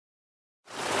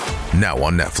Now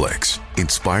on Netflix.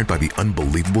 Inspired by the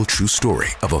unbelievable true story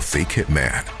of a fake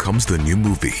hitman comes the new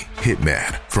movie,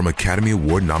 Hitman, from Academy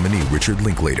Award nominee Richard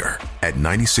Linklater. At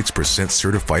 96%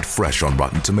 certified fresh on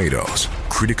Rotten Tomatoes,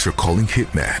 critics are calling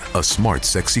Hitman a smart,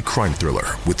 sexy crime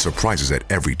thriller with surprises at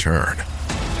every turn.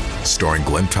 Starring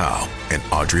Glenn Powell and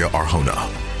Adria Arjona,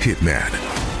 Hitman.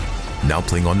 Now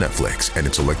playing on Netflix and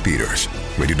in select theaters.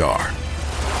 Rated R.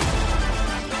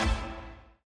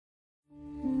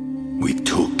 We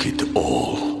took it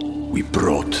all. We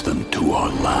brought them to our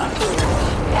land.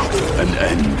 An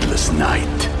endless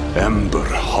night, ember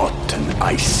hot and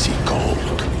icy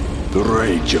cold. The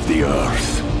rage of the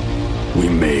earth. We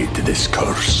made this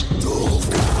curse.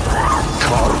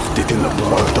 Carved it in the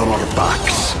blood on our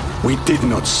backs. We did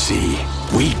not see.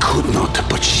 We could not,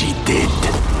 but she did.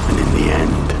 And in the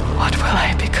end... What will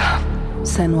I become?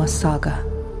 Senua's Saga.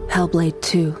 Hellblade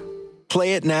 2.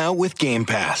 Play it now with Game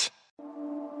Pass.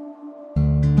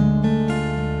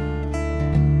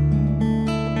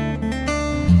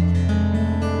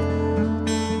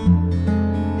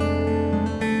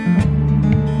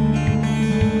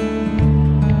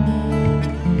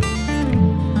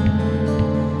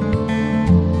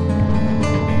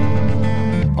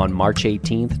 On March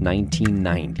 18th,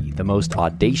 1990, the most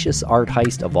audacious art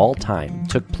heist of all time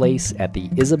took place at the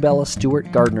Isabella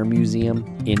Stewart Gardner Museum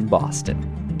in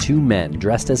Boston. Two men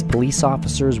dressed as police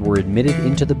officers were admitted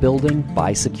into the building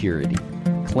by security,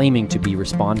 claiming to be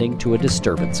responding to a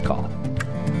disturbance call.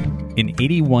 In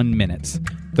 81 minutes,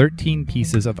 13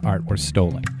 pieces of art were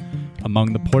stolen.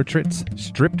 Among the portraits,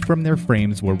 stripped from their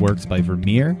frames, were works by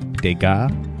Vermeer,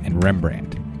 Degas, and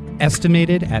Rembrandt.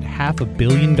 Estimated at $500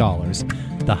 million,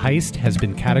 the heist has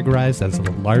been categorized as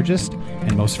the largest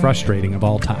and most frustrating of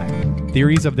all time.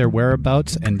 Theories of their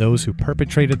whereabouts and those who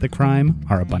perpetrated the crime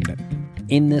are abundant.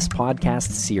 In this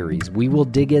podcast series, we will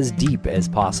dig as deep as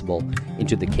possible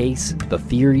into the case, the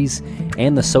theories,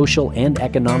 and the social and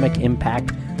economic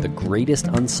impact the greatest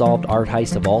unsolved art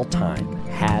heist of all time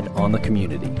had on the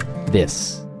community.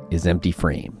 This is Empty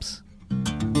Frames.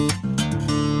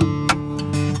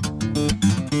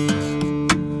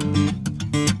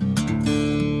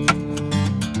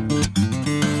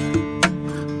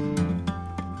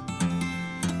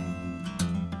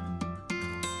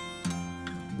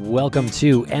 Welcome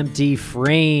to Empty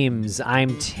Frames.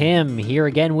 I'm Tim, here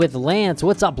again with Lance.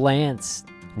 What's up, Lance?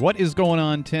 What is going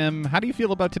on, Tim? How do you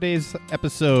feel about today's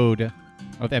episode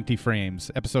of Empty Frames,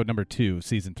 episode number 2,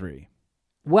 season 3?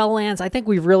 Well, Lance, I think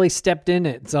we've really stepped in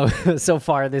it so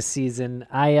far this season.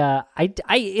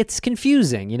 It's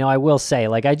confusing, you know. I will say,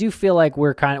 like, I do feel like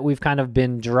we've kind of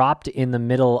been dropped in the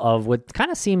middle of what kind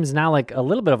of seems now like a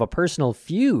little bit of a personal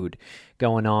feud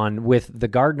going on with the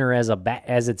Gardner as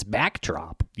its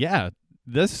backdrop. Yeah,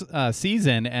 this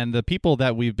season and the people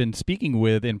that we've been speaking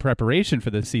with in preparation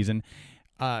for this season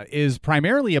is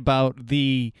primarily about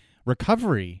the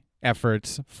recovery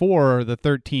efforts for the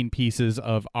 13 pieces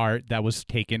of art that was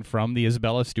taken from the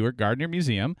Isabella Stewart Gardner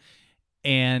Museum.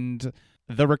 And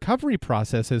the recovery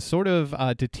process has sort of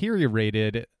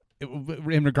deteriorated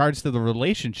in regards to the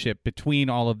relationship between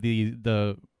all of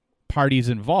the parties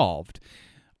involved.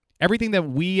 Everything that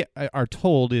we are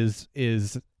told is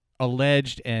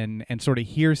alleged and sort of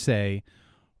hearsay,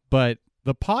 but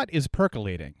the pot is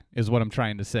percolating, is what I'm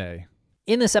trying to say.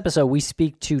 In this episode, we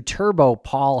speak to Turbo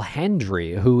Paul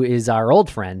Hendry, who is our old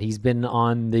friend. He's been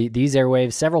on these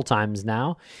airwaves several times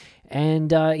now,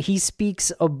 and he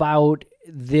speaks about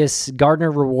this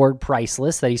Gardner Reward price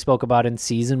list that he spoke about in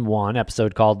Season 1,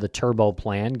 episode called The Turbo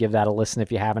Plan. Give that a listen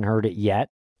if you haven't heard it yet.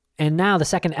 And now, the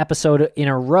second episode in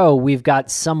a row, we've got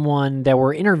someone that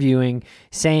we're interviewing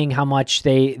saying how much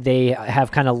they have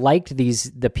kind of liked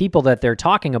the people that they're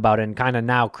talking about and kind of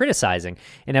now criticizing.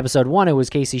 In episode 1, it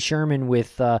was Casey Sherman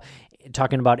with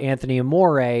talking about Anthony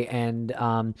Amore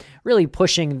and really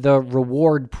pushing the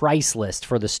reward price list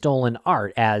for the stolen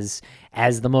art as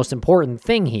the most important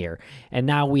thing here. And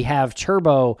now we have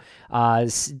Turbo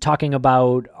talking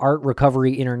about Art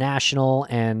Recovery International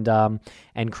and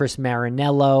Chris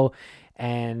Marinello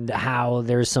and how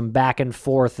there's some back and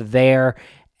forth there.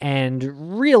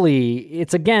 And really,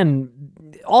 it's, again,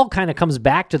 all kind of comes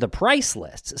back to the price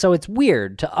list. So it's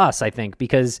weird to us, I think,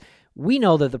 because we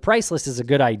know that the price list is a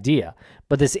good idea,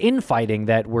 but this infighting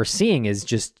that we're seeing is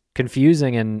just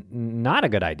confusing and not a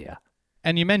good idea.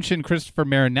 And you mentioned Christopher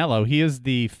Marinello. He is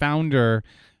the founder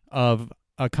of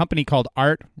a company called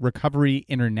Art Recovery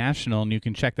International, and you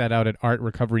can check that out at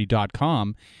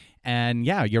artrecovery.com. And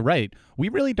yeah, you're right. We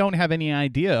really don't have any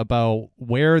idea about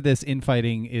where this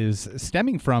infighting is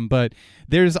stemming from, but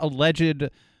there's alleged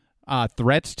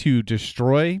threats to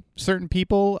destroy certain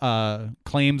people,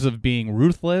 claims of being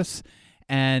ruthless,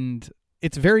 And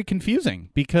it's very confusing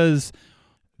because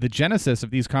the genesis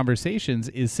of these conversations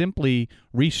is simply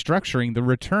restructuring the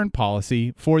return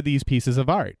policy for these pieces of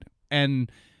art.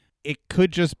 And it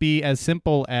could just be as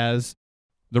simple as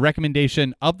the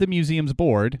recommendation of the museum's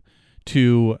board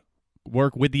to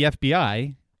work with the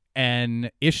FBI and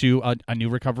issue a new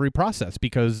recovery process,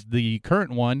 because the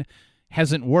current one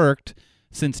hasn't worked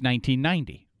since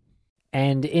 1990.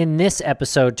 And in this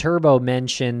episode, Turbo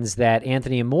mentions that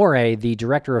Anthony Amore, the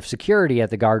director of security at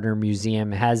the Gardner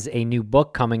Museum, has a new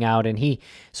book coming out, and he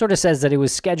sort of says that it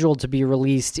was scheduled to be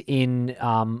released in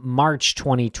March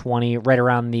 2020, right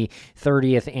around the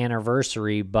 30th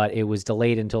anniversary, but it was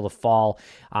delayed until the fall.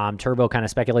 Turbo kind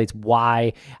of speculates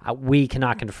why. We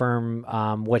cannot confirm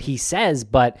what he says,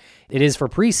 but it is for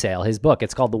pre-sale, his book.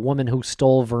 It's called The Woman Who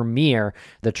Stole Vermeer,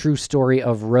 The True Story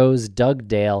of Rose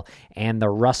Dugdale and the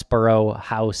Rusborough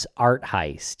House Art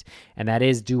Heist. And that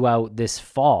is due out this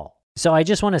fall. So I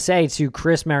just want to say to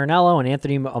Chris Marinello and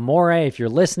Anthony Amore, if you're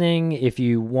listening, if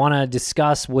you want to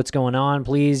discuss what's going on,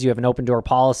 please, you have an open door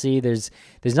policy. There's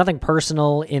nothing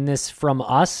personal in this from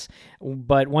us.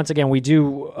 But once again, we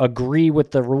do agree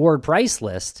with the reward price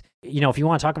list. You know, if you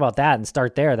want to talk about that and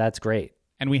start there, that's great.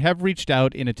 And we have reached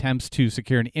out in attempts to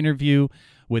secure an interview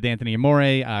with Anthony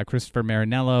Amore, Christopher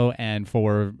Marinello, and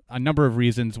for a number of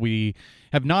reasons, we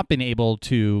have not been able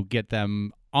to get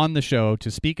them on the show to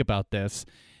speak about this.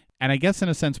 And I guess in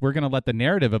a sense, we're going to let the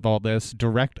narrative of all this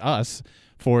direct us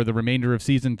for the remainder of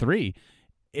season 3.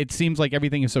 It seems like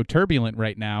everything is so turbulent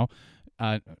right now.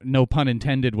 No pun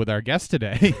intended with our guest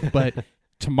today, but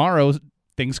tomorrow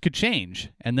things could change.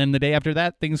 And then the day after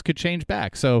that, things could change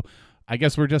back. So I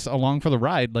guess we're just along for the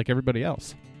ride like everybody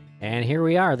else. And here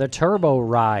we are, the Turbo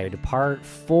Ride, Part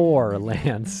 4,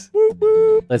 Lance. Woo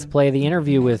woo. Let's play the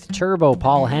interview with Turbo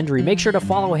Paul Hendry. Make sure to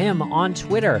follow him on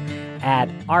Twitter at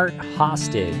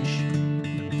ArtHostage.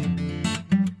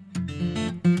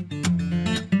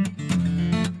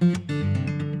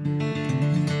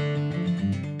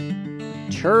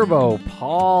 Turbo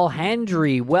Paul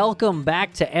Hendry, welcome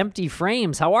back to Empty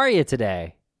Frames. How are you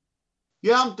today?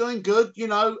 Yeah, I'm doing good,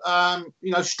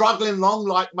 struggling along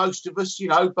like most of us,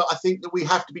 but I think that we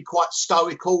have to be quite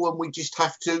stoical and we just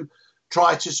have to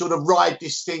try to sort of ride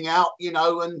this thing out,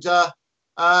 and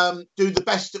do the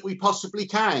best that we possibly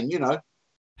can,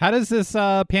 How does this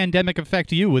pandemic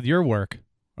affect you with your work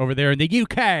over there in the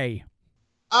UK?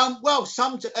 Well,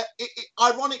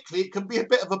 ironically, it can be a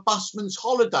bit of a busman's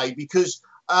holiday because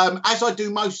as I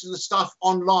do most of the stuff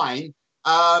online,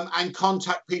 and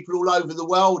contact people all over the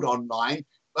world online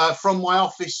from my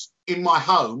office in my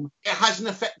home, it hasn't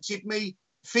affected me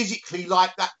physically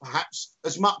like that, perhaps,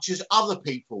 as much as other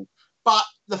people. But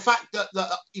the fact that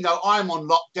I'm on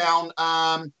lockdown,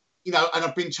 and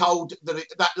I've been told that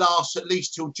that lasts at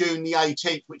least till June the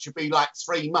 18th, which would be like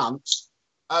 3 months.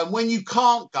 When you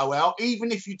can't go out,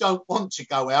 even if you don't want to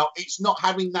go out, it's not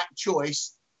having that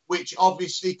choice, which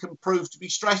obviously can prove to be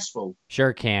stressful.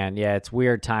 Sure can. Yeah, it's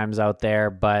weird times out there,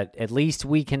 but at least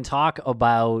we can talk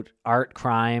about art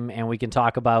crime and we can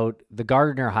talk about the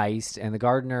Gardner heist and the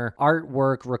Gardner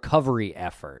artwork recovery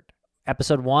effort.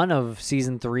 Episode 1 of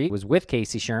Season 3 was with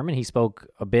Casey Sherman. He spoke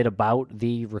a bit about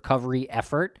the recovery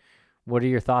effort. What are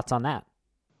your thoughts on that?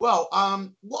 Well,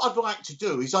 what I'd like to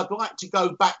do is I'd like to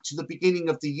go back to the beginning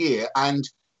of the year and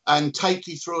take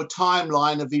you through a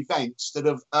timeline of events that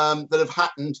have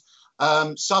happened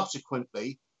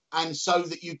subsequently, and so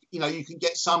that you can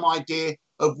get some idea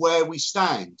of where we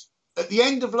stand. At the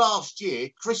end of last year,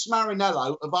 Chris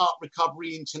Marinello of Art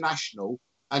Recovery International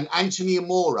and Anthony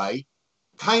Amore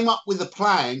came up with a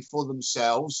plan for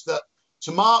themselves that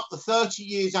to mark the 30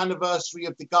 years anniversary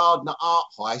of the Gardner art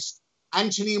heist,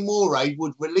 Anthony Amore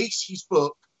would release his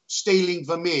book, Stealing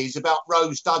Vermeers, about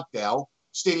Rose Dugdale,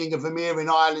 stealing a Vermeer in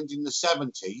Ireland in the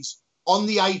 70s, on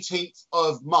the 18th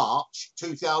of March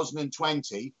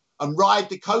 2020, and ride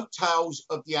the coattails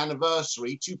of the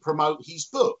anniversary to promote his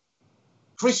book.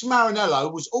 Chris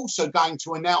Marinello was also going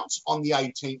to announce on the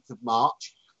 18th of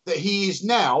March that he is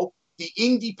now the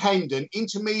independent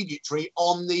intermediary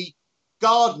on the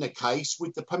Gardner case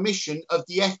with the permission of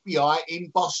the FBI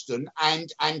in Boston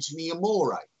and Anthony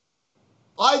Amore.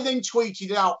 I then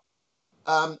tweeted out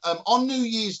on New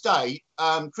Year's Day,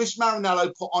 Chris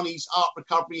Marinello put on his Art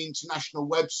Recovery International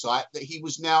website that he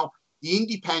was now the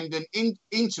independent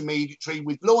intermediary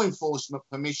with law enforcement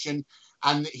permission,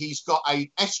 and that he's got an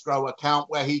escrow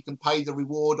account where he can pay the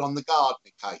reward on the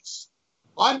Gardner case.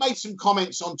 I made some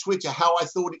comments on Twitter how I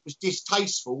thought it was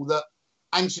distasteful that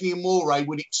Anthony Amore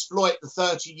would exploit the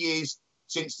 30 years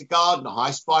since the Gardner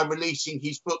heist by releasing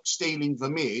his book, Stealing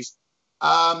Vermeers,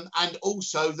 and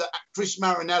also that Chris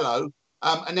Marinello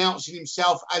announcing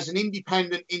himself as an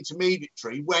independent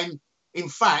intermediary when, in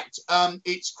fact,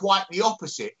 it's quite the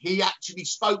opposite. He actually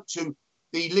spoke to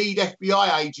the lead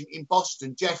FBI agent in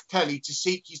Boston, Jeff Kelly, to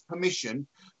seek his permission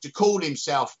to call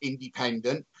himself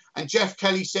independent. And Jeff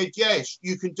Kelly said, yes,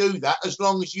 you can do that as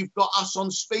long as you've got us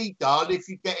on speed dial if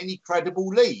you get any credible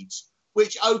leads,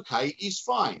 which, okay, is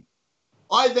fine.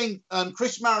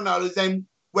 Chris Marinello then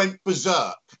went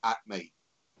berserk at me.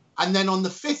 And then on the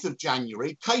 5th of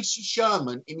January, Casey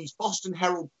Sherman, in his Boston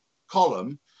Herald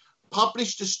column,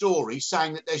 published a story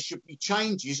saying that there should be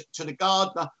changes to the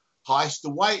Gardner heist, the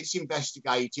way it's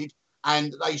investigated,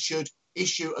 and they should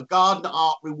issue a Gardner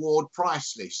Art Reward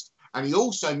price list. And he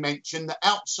also mentioned that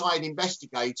outside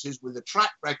investigators with a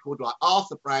track record like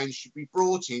Arthur Brand should be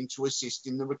brought in to assist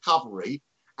in the recovery,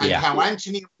 and how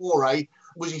Anthony Amore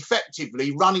was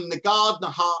effectively running the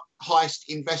Gardner heist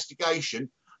investigation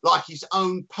like his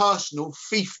own personal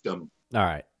fiefdom. All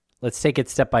right, let's take it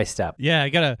step by step. Yeah, I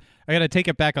gotta take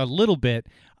it back a little bit.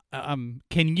 Can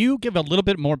you give a little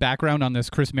bit more background on this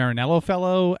Chris Marinello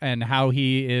fellow and how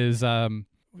he is, and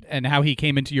how he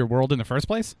came into your world in the first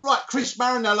place? Right, Chris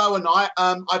Marinello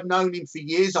and I've known him for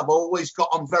years. I've always got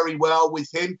on very well with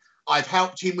him. I've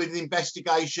helped him with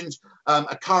investigations,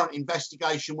 a current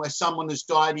investigation where someone has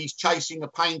died. He's chasing a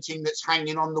painting that's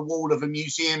hanging on the wall of a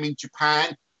museum in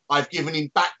Japan. I've given him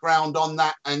background on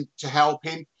that and to help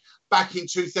him. Back in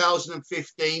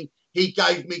 2015, he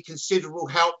gave me considerable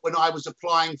help when I was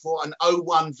applying for an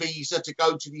O1 visa to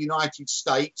go to the United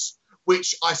States,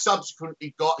 which I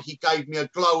subsequently got. He gave me a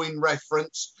glowing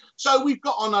reference. So we've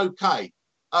got on okay.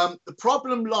 The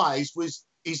problem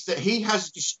is that he has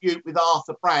a dispute with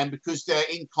Arthur Brand because they're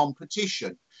in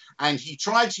competition. And he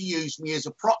tried to use me as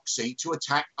a proxy to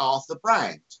attack Arthur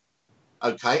Brand.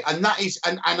 Okay, and that is,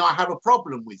 and I have a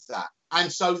problem with that.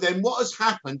 And so then what has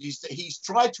happened is that he's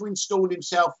tried to install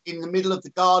himself in the middle of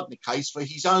the Gardner case for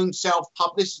his own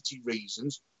self-publicity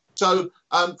reasons. So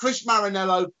Chris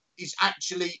Marinello is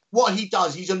actually, what he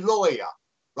does, he's a lawyer,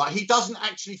 right? He doesn't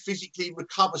actually physically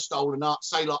recover stolen art,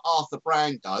 say like Arthur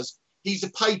Brand does. He's a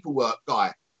paperwork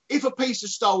guy. If a piece of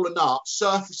stolen art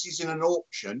surfaces in an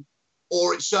auction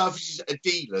or it surfaces at a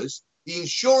dealer's, the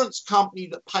insurance company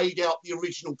that paid out the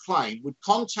original claim would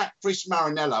contact Chris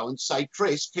Marinello and say,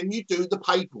 Chris, can you do the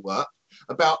paperwork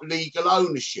about legal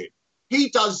ownership? He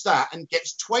does that and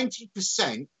gets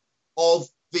 20% of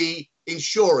the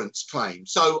insurance claim.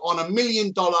 So on $1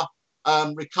 million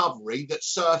recovery that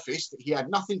surfaced, that he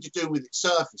had nothing to do with it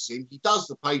surfacing, he does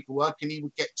the paperwork and he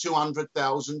would get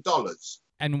 $200,000.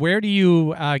 And where do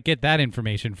you get that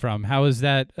information from? How is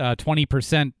that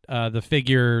 20% the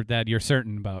figure that you're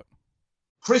certain about?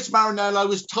 Chris Marinello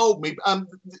has told me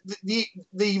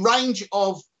the range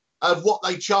of what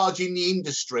they charge in the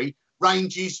industry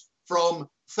ranges from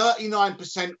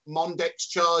 39% Mondex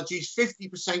charges,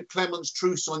 50% Clemens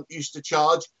Trousseau used to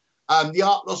charge. The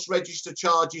Art Loss Register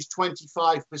charges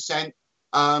 25%.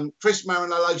 Chris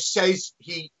Marinello says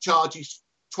he charges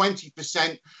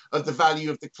 20% of the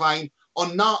value of the claim.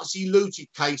 On Nazi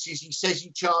looted cases, he says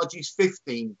he charges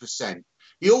 15%.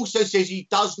 He also says he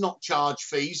does not charge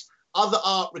fees. Other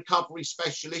art recovery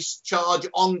specialists charge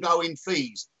ongoing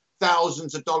fees,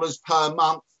 thousands of dollars per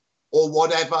month or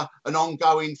whatever, and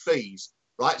ongoing fees,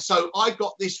 right? So I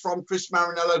got this from Chris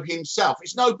Marinello himself.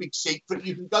 It's no big secret.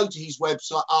 You can go to his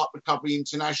website, Art Recovery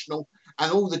International, and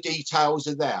all the details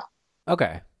are there.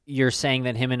 Okay. You're saying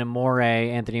that him and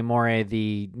Anthony Amore,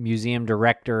 the museum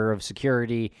director of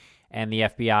security, and the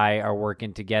FBI are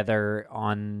working together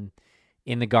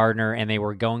in the Gardner, and they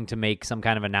were going to make some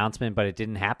kind of announcement, but it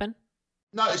didn't happen?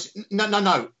 No.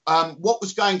 What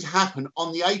was going to happen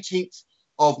on the 18th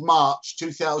of March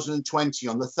 2020,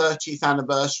 on the 30th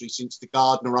anniversary since the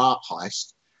Gardner art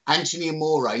heist, Anthony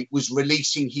Amore was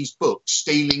releasing his book,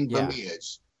 Stealing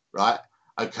Vermeers, right?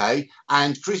 Okay,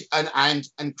 and Chris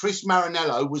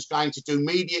Marinello was going to do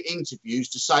media interviews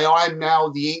to say, I am now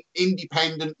the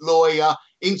independent lawyer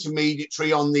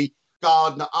intermediary on the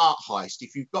Gardner art heist.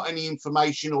 If you've got any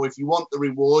information or if you want the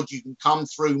reward, you can come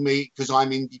through me because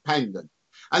I'm independent.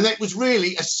 And that was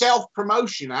really a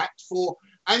self-promotion act for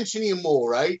Anthony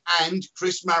Amore and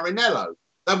Chris Marinello.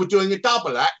 They were doing a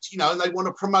double act, and they want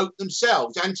to promote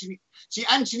themselves. Anthony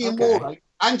Amore,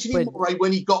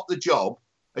 when he got the job,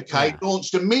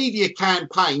 launched a media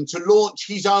campaign to launch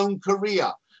his own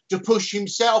career, to push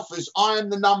himself as I am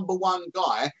the number one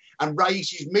guy and raise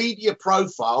his media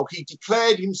profile. He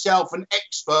declared himself an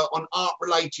expert on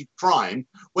art-related crime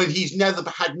when he's never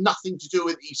had nothing to do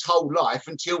with it his whole life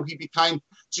until he became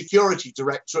security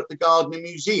director at the Gardner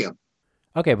Museum.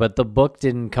 Okay, but the book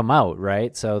didn't come out,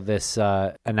 right? So this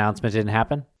announcement didn't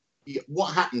happen?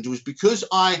 What happened was because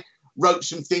I wrote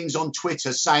some things on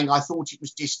Twitter saying I thought it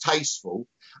was distasteful.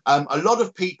 A lot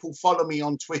of people follow me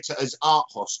on Twitter as Art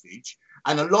Hostage,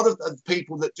 and a lot of the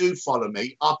people that do follow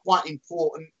me are quite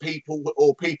important people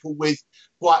or people with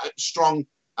quite strong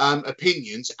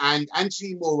opinions. And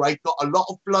Anthony Moray got a lot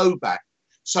of blowback.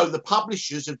 So the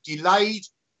publishers have delayed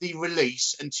the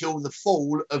release until the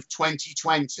fall of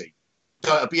 2020.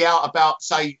 So it'll be out about,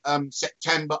 say,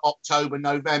 September, October,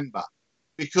 November,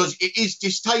 because it is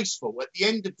distasteful. At the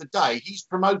end of the day, he's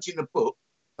promoting a book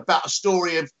about a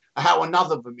story of how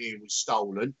another Vermeer was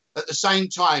stolen. At the same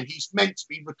time, he's meant to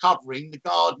be recovering the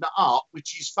Gardner art,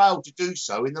 which he's failed to do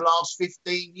so in the last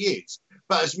 15 years,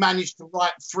 but has managed to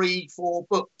write 3-4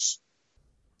 books.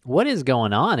 What is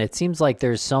going on? It seems like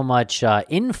there's so much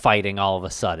infighting all of a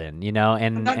sudden, you know.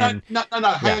 And no,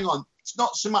 hang on. It's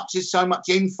not so much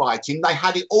infighting. They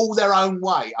had it all their own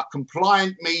way. A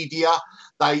compliant media,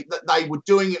 they were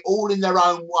doing it all in their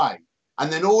own way.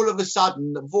 And then all of a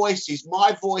sudden, my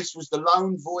voice was the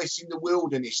lone voice in the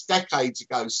wilderness decades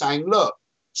ago, saying, "Look,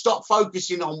 stop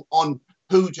focusing on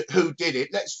who did it.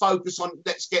 Let's focus on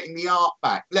getting the art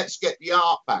back. Let's get the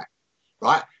art back."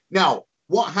 Right now,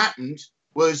 what happened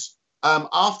was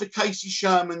after Casey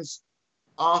Sherman's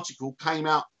article came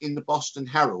out in the Boston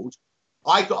Herald,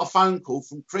 I got a phone call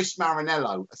from Chris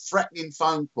Marinello, a threatening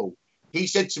phone call. He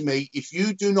said to me, "If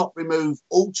you do not remove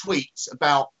all tweets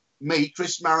about me,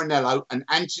 Chris Marinello, and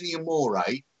Anthony Amore,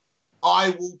 I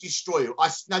will destroy you."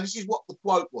 Now, this is what the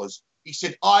quote was. He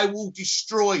said, "I will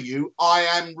destroy you. I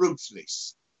am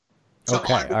ruthless." So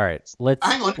okay, all right.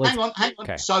 Hang on.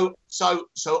 Okay. So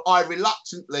I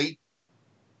reluctantly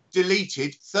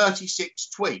deleted 36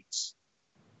 tweets.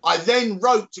 I then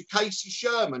wrote to Casey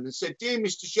Sherman and said, "Dear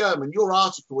Mr. Sherman, your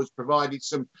article has provided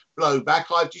some blowback.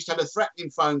 I've just had a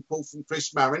threatening phone call from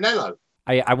Chris Marinello."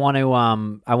 I want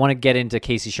to get into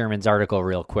Casey Sherman's article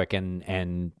real quick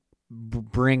and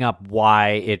bring up why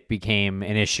it became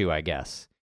an issue, I guess.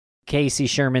 Casey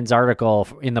Sherman's article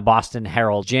in the Boston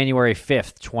Herald, January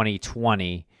 5th,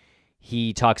 2020,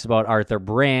 he talks about Arthur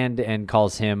Brand and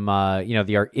calls him,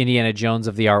 the Indiana Jones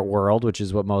of the art world, which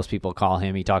is what most people call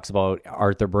him. He talks about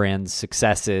Arthur Brand's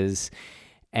successes.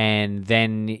 And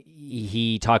then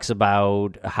he talks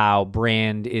about how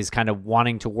Brand is kind of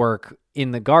wanting to work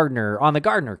on the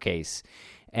Gardner case.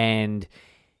 And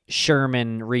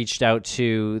Sherman reached out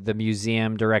to the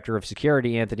museum director of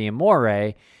security, Anthony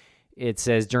Amore. It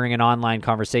says, during an online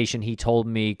conversation, he told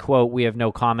me, quote, "We have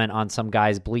no comment on some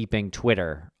guys bleeping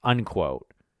Twitter,"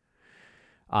 unquote.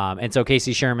 And so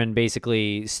Casey Sherman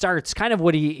basically starts kind of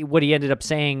what he ended up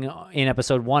saying in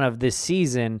episode 1 of this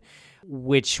season,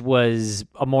 which was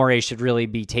Amore should really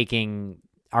be taking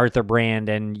Arthur Brand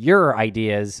and your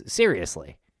ideas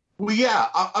seriously. Well, yeah.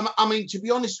 I mean, to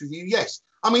be honest with you, yes.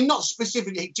 I mean, not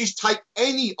specifically, just take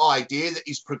any idea that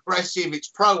is progressive, it's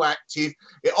proactive,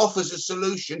 it offers a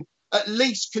solution, at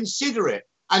least consider it.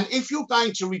 And if you're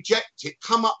going to reject it,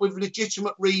 come up with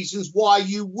legitimate reasons why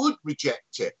you would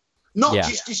reject it. Not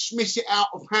just dismiss it out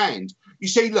of hand. You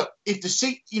see, look, if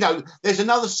there's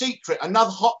another secret,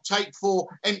 another hot take for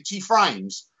empty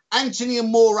frames. Anthony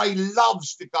Amore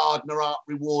loves the Gardner Art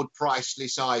Reward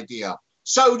priceless idea.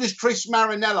 So does Chris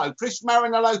Marinello. Chris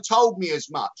Marinello told me as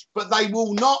much, but they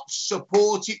will not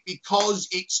support it because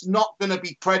it's not going to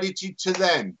be credited to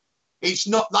them. It's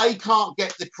not, they can't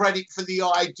get the credit for the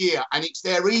idea, and it's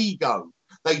their ego.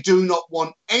 They do not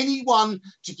want anyone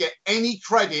to get any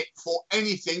credit for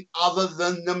anything other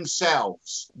than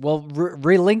themselves. Well,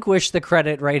 relinquish the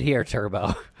credit right here,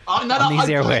 Turbo.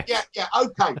 Okay. Yeah,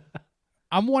 okay.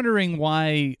 I'm wondering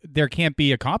why there can't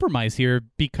be a compromise here,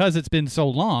 because it's been so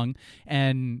long,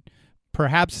 and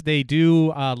perhaps they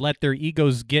do let their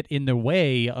egos get in the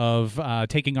way of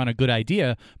taking on a good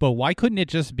idea. But why couldn't it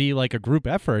just be like a group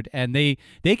effort, and they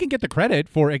can get the credit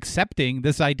for accepting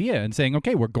this idea and saying,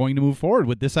 okay, we're going to move forward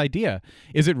with this idea?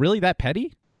 Is it really that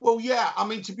petty? Well, yeah. I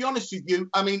mean, to be honest with you,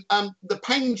 the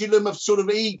pendulum of sort of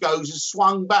egos has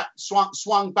swung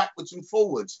backwards and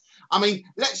forwards. I mean,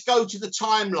 let's go to the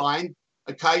timeline.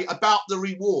 Okay, about the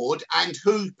reward and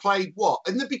who played what.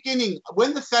 In the beginning,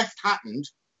 when the theft happened,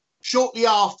 shortly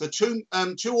after, two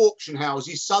auction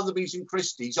houses, Sotheby's and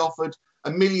Christie's, offered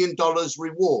 $1 million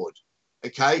reward.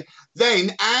 Okay,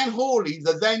 then Anne Hawley,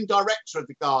 the then director of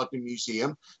the Gardner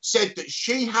Museum, said that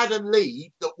she had a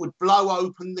lead that would blow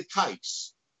open the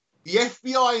case. The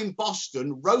FBI in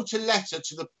Boston wrote a letter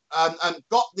to the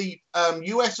got the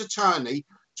U.S. attorney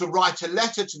to write a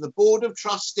letter to the Board of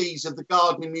Trustees of the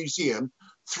Gardner Museum,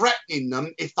 threatening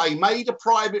them if they made a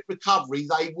private recovery,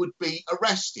 they would be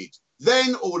arrested.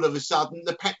 Then all of a sudden,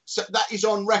 that is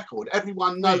on record.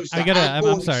 Everyone knows that.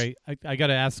 I'm sorry. I got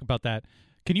to ask about that.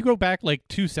 Can you go back like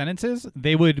 2 sentences?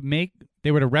 They would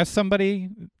arrest somebody.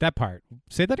 That part.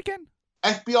 Say that again.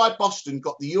 FBI Boston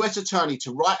got the U.S. attorney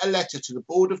to write a letter to the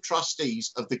Board of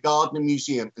Trustees of the Gardner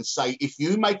Museum and say, if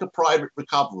you make a private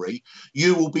recovery,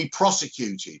 you will be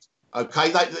prosecuted.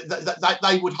 Okay,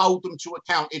 they would hold them to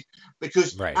account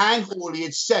because Right. Anne Hawley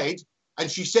had said, and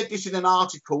she said this in an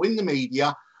article in the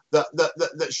media,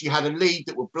 that she had a lead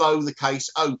that would blow the case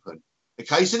open.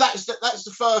 Okay, so that's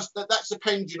the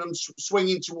pendulum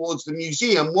swinging towards the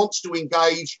museum wants to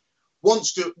engage,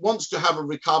 wants to have a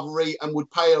recovery and would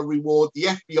pay a reward. The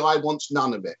FBI wants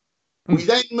none of it. We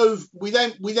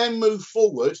then move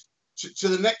forward to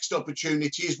the next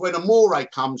opportunity is when Amore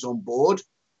comes on board.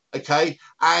 Okay,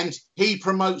 and he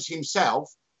promotes himself.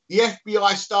 The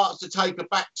FBI starts to take a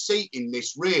back seat in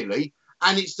this, really,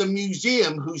 and it's the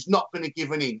museum who's not going to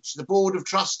give an inch. The Board of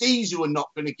Trustees who are not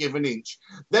going to give an inch.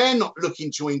 They're not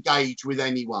looking to engage with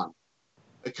anyone.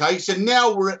 Okay, so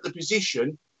now we're at the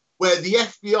position where the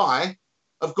FBI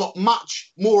have got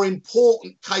much more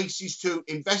important cases to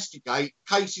investigate,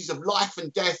 cases of life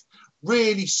and death,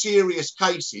 really serious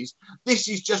cases. This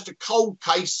is just a cold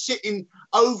case sitting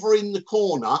over in the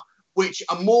corner, which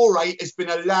Amore has been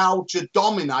allowed to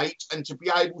dominate and to be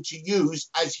able to use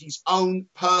as his own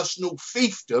personal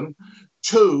fiefdom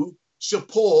to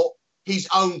support his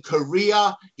own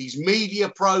career, his media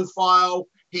profile,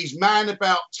 his man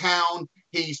about town,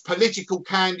 his political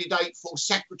candidate for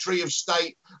Secretary of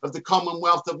State of the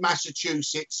Commonwealth of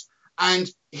Massachusetts. And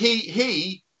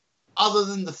he other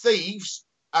than the thieves,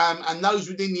 and those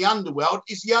within the underworld,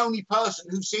 is the only person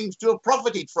who seems to have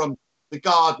profited from the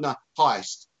Gardner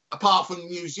heist, apart from the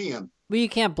museum. Well, you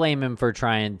can't blame him for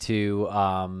trying to,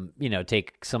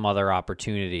 take some other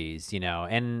opportunities,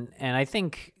 And I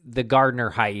think the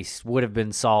Gardner heist would have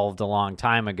been solved a long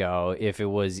time ago if it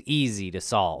was easy to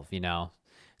solve,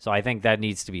 So I think that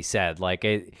needs to be said. Like,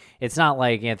 it's not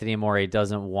like Anthony Amore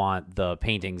doesn't want the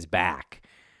paintings back.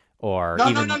 Or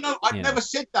no. I've never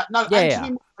said that. No,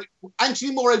 Anthony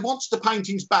Amore wants the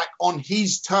paintings back on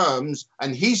his terms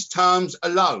and his terms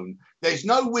alone. There's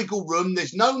no wiggle room.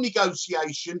 There's no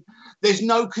negotiation. There's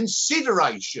no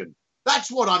consideration.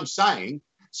 That's what I'm saying.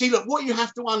 See, look, what you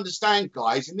have to understand,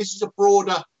 guys, and this is a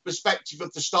broader perspective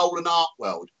of the stolen art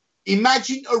world.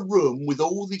 Imagine a room with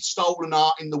all the stolen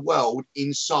art in the world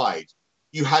inside.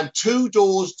 You have 2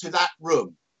 doors to that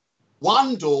room.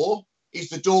 One door is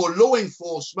the door law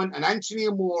enforcement and Anthony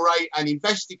Amore and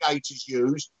investigators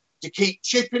use to keep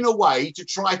chipping away to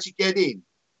try to get in.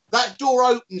 That door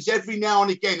opens every now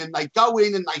and again and they go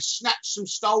in and they snatch some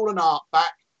stolen art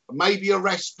back and maybe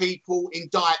arrest people,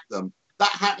 indict them.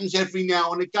 That happens every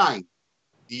now and again.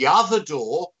 The other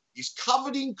door is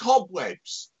covered in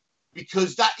cobwebs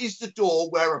because that is the door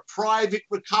where a private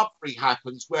recovery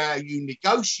happens, where you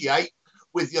negotiate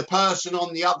with the person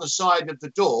on the other side of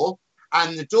the door,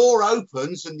 and the door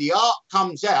opens and the art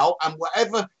comes out and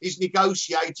whatever is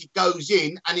negotiated goes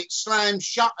in and it slams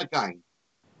shut again.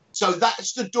 So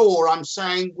that's the door I'm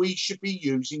saying we should be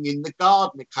using in the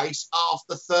Gardner case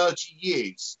after 30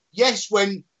 years. Yes,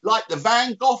 when, like the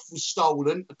Van Gogh was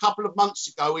stolen a couple of months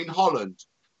ago in Holland,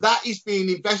 that is being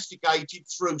investigated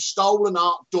through stolen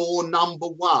art door number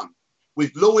 1,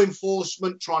 with law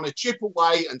enforcement trying to chip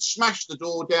away and smash the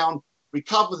door down,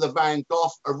 recover the Van Gogh,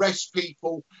 arrest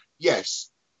people. Yes,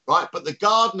 right. But the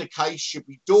Gardner case should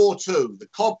be door 2, the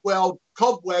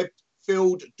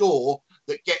cobweb-filled door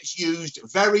that gets used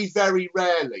very, very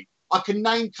rarely. I can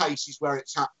name cases where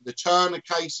it's happened. The Turner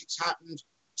case, it's happened.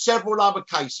 Several other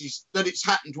cases that it's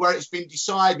happened where it's been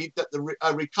decided that the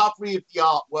recovery of the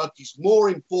artwork is more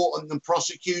important than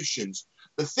prosecutions.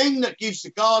 The thing that gives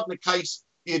the Gardner case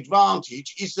the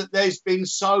advantage is that there's been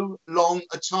so long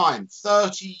a time,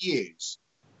 30 years.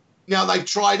 Now, they've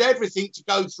tried everything to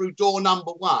go through door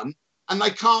number 1 and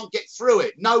they can't get through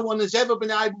it. No one has ever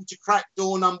been able to crack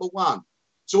door number 1.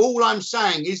 So all I'm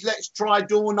saying is let's try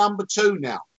door number 2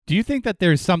 now. Do you think that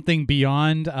there's something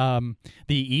beyond the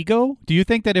ego? Do you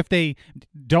think that if they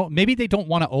don't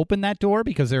want to open that door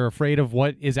because they're afraid of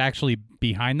what is actually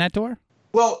behind that door?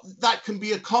 Well, that can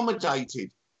be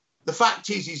accommodated. The fact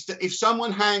is that if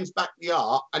someone hands back the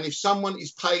art and if someone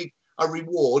is paid a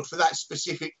reward for that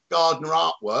specific Gardner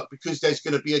artwork, because there's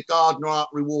going to be a Gardner art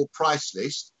reward price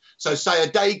list. So say a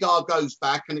Degas goes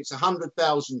back and it's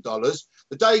 $100,000.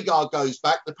 The Degas goes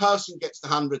back, the person gets the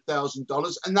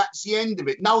 $100,000 and that's the end of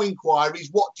it. No inquiries.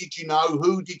 What did you know?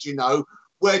 Who did you know?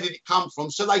 Where did it come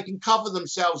from? So they can cover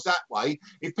themselves that way.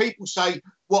 If people say,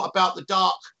 what about the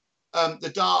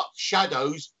dark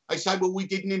shadows They say, well, we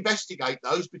didn't investigate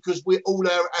those because all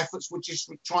our efforts were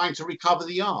just trying to recover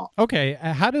the art. Okay,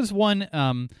 how does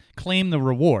one claim the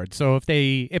reward? So if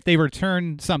they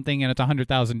return something and it's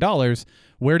 $100,000,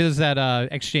 where does that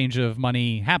exchange of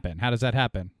money happen? How does that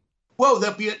happen? Well,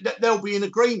 there'll be an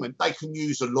agreement. They can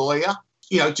use a lawyer,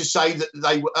 to say that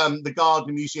the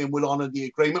Gardner Museum will honour the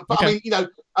agreement. But okay.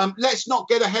 I mean, let's not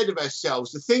get ahead of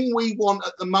ourselves. The thing we want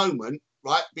at the moment,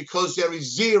 right, because there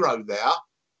is zero there,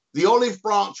 the olive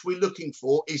branch we're looking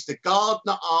for is the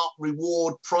Gardner Art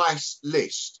Reward Price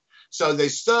List. So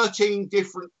there's 13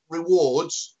 different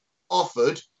rewards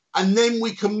offered, and then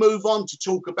we can move on to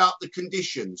talk about the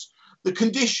conditions. The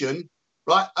condition,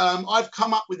 right, I've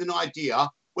come up with an idea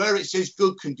where it says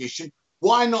good condition.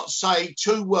 Why not say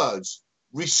 2 words,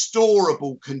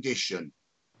 restorable condition?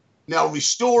 Now,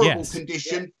 restorable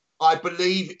condition, I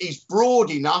believe, is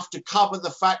broad enough to cover the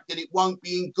fact that it won't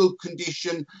be in good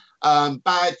condition,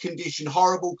 bad condition,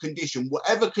 horrible condition,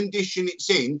 whatever condition it's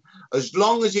in, as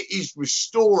long as it is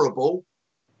restorable,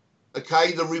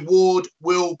 okay, the reward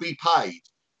will be paid.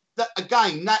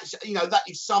 That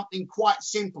is something quite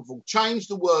simple. Change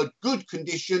the word good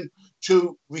condition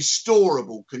to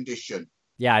restorable condition.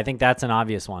 Yeah, I think that's an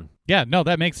obvious one. Yeah, no,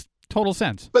 that makes total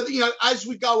sense. But, as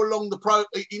we go along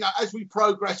as we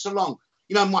progress along,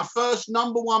 my first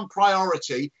number one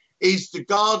priority is the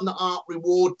Gardner Art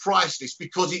Reward Price List,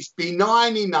 because it's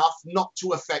benign enough not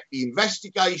to affect the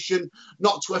investigation,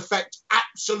 not to affect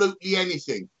absolutely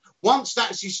anything. Once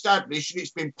that's established and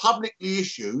it's been publicly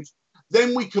issued,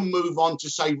 then we can move on to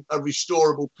say a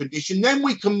restorable condition. Then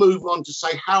we can move on to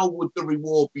say, how would the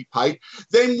reward be paid?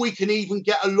 Then we can even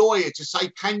get a lawyer to say,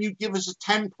 can you give us a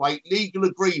template legal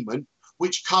agreement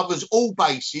which covers all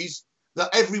bases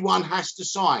that everyone has to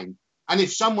sign? And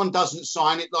if someone doesn't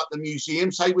sign it, like the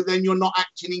museum, say, well, then you're not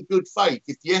acting in good faith.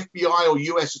 If the FBI or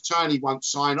US attorney won't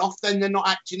sign off, then they're not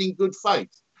acting in good faith.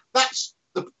 That's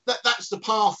the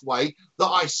pathway that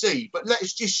I see. But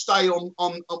let's just stay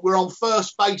on we're on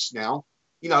first base now,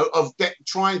 of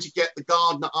trying to get the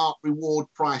Gardner Art Reward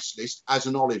Price List as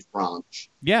an olive branch.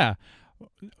 Yeah.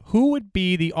 Who would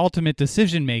be the ultimate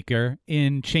decision maker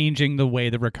in changing the way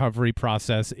the recovery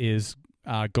process is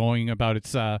going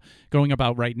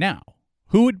about right now?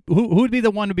 Who would be the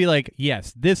one to be like,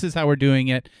 yes, this is how we're doing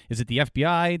it? Is it the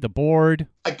FBI, the board?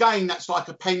 Again, that's like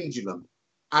a pendulum.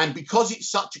 And because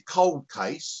it's such a cold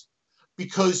case,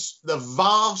 because the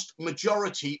vast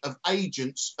majority of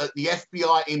agents at the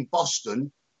FBI in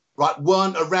Boston, right,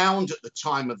 weren't around at the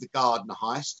time of the Gardner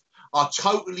heist, are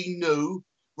totally new,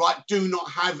 right, do not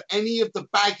have any of the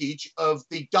baggage of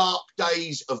the dark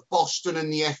days of Boston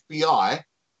and the FBI,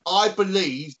 I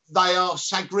believe they are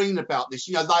sanguine about this.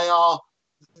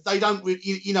 They don't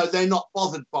really, they're not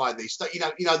bothered by this. They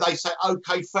say,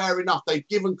 okay, fair enough. They've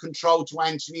given control to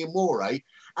Anthony Amore.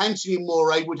 Anthony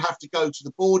Amore would have to go to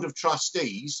the Board of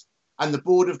Trustees, and the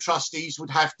Board of Trustees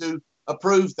would have to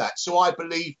approve that. So I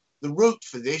believe the route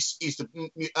for this is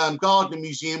the Gardner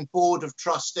Museum Board of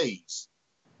Trustees.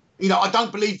 I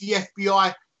don't believe the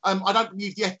FBI. I don't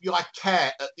believe the FBI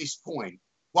care at this point,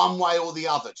 one way or the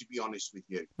other, to be honest with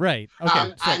you. Right.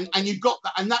 Okay. And you've got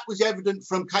that, and that was evident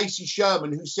from Casey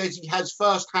Sherman, who says he has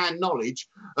first-hand knowledge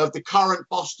of the current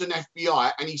Boston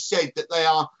FBI, and he said that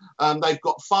they've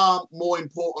got far more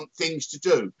important things to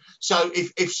do. So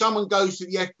if someone goes to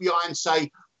the FBI and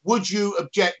say, would you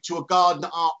object to a Gardner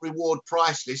Art Reward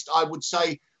Price List?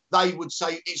 They would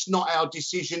say it's not our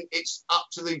decision. It's up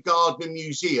to the Gardner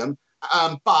Museum,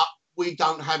 but we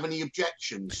don't have any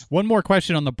objections. One more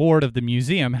question on the board of the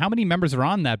museum. How many members are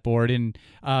on that board, and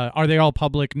are they all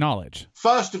public knowledge?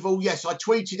 First of all, yes, I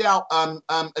tweeted out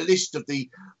a list of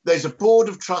there's a board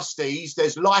of trustees,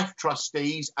 there's life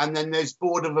trustees, and then there's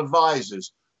board of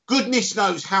advisors. Goodness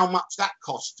knows how much that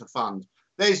costs to fund.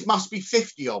 Must be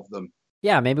 50 of them.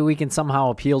 Yeah, maybe we can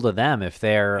somehow appeal to them if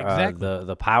they're exactly.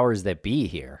 The powers that be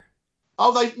here.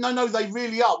 Oh, they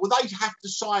really are. Well, they have to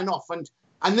sign off,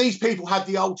 and these people have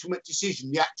the ultimate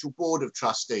decision, the actual board of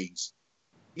trustees.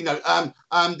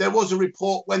 There was a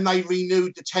report when they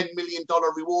renewed the $10 million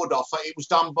reward offer. It was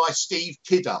done by Steve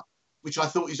Kidder, which I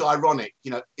thought is ironic.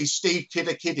 Is Steve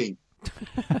Kidder kidding?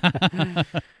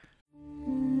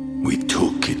 We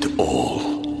took it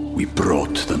all. We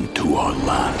brought them to our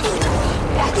land.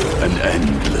 An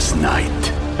endless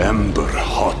night, ember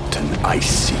hot and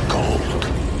icy cold.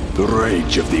 The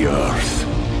rage of the earth.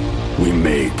 We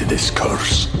made this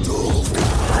curse.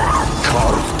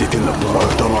 Carved it in the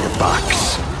blood on our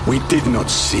backs. We did not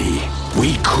see.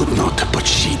 We could not, but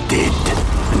she did.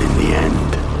 And in the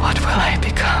end... What will I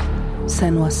become?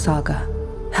 Senua's Saga.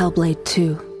 Hellblade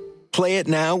 2. Play it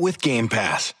now with Game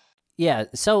Pass. Yeah,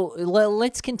 so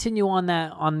let's continue on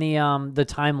that on the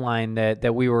timeline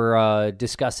that we were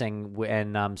discussing,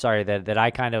 and I'm sorry that I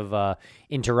kind of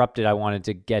interrupted. I wanted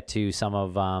to get to some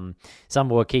of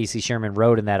what Casey Sherman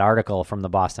wrote in that article from the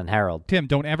Boston Herald. Tim,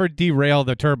 don't ever derail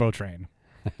the turbo train.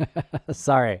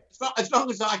 Sorry. As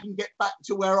long as I can get back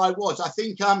to where I was, I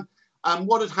think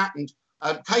what had happened.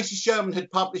 Casey Sherman had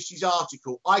published his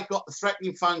article. I got the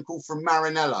threatening phone call from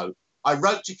Marinello. I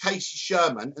wrote to Casey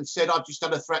Sherman and said I've just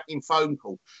had a threatening phone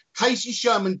call. Casey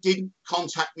Sherman didn't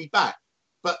contact me back.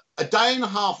 But a day and a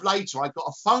half later, I got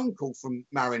a phone call from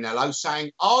Marinello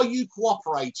saying, are you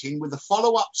cooperating with a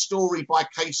follow-up story by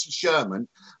Casey Sherman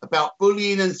about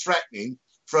bullying and threatening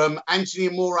from Anthony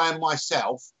Amore and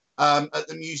myself at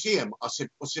the museum? I said,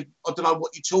 I don't know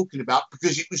what you're talking about,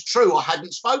 because it was true. I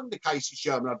hadn't spoken to Casey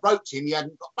Sherman. I wrote to him. He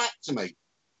hadn't got back to me.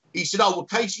 He said, oh, well,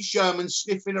 Casey Sherman's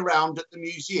sniffing around at the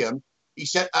museum. He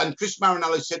said, and Chris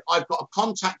Marinello said, I've got a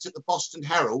contact at the Boston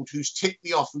Herald who's ticked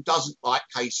me off, who doesn't like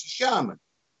Casey Sherman.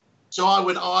 So I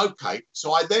went, oh, okay.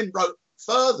 So I then wrote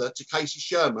further to Casey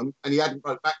Sherman, and he hadn't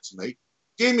wrote back to me.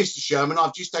 Dear Mr. Sherman,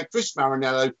 I've just had Chris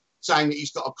Marinello saying that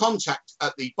he's got a contact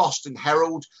at the Boston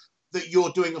Herald, that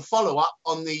you're doing a follow-up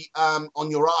on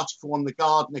your article on the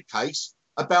Gardner case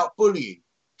about bullying.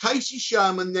 Casey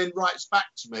Sherman then writes back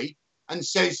to me and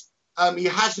says he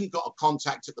hasn't got a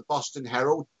contact at the Boston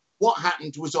Herald. What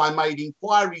happened was I made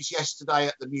inquiries yesterday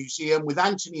at the museum with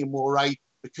Anthony Amore,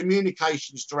 the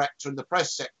communications director and the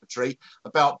press secretary,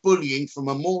 about bullying from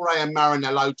Amore and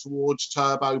Marinello towards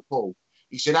Turbo Paul.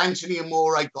 He said Anthony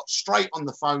Amore got straight on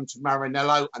the phone to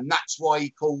Marinello, and that's why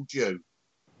he called you.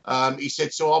 He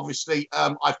said, so obviously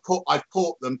I've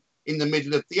caught them in the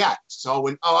middle of the act. So I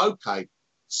went, oh, okay.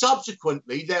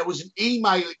 Subsequently, there was an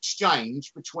email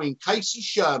exchange between Casey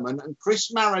Sherman and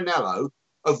Chris Marinello,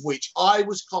 of which I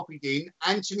was copied in,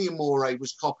 Anthony Amore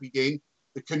was copied in,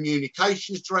 the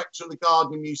communications director of the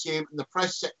Gardner Museum and the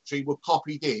press secretary were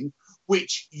copied in,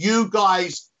 which you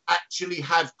guys actually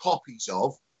have copies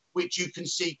of, which you can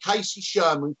see Casey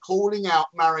Sherman calling out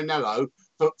Marinello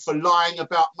for lying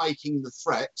about making the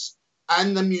threats,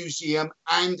 and the museum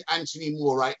and Anthony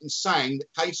Amore, and saying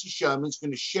that Casey Sherman's going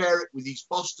to share it with his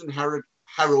Boston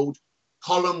Herald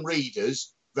column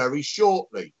readers very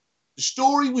shortly. The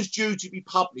story was due to be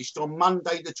published on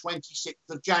Monday, the 26th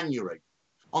of January.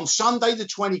 On Sunday, the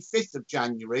 25th of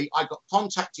January, I got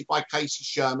contacted by Casey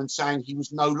Sherman saying he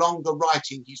was no longer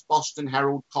writing his Boston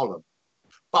Herald column.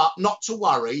 But not to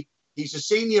worry, he's a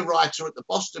senior writer at the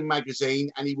Boston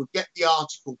Magazine, and he would get the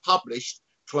article published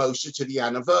closer to the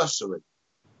anniversary.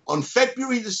 On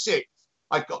February the 6th,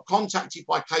 I got contacted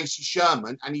by Casey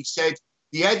Sherman, and he said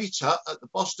the editor at the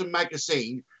Boston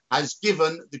Magazine has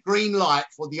given the green light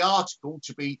for the article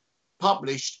to be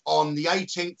published on the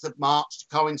 18th of March to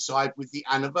coincide with the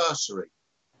anniversary.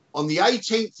 On the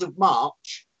 18th of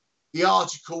March, the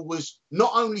article was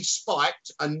not only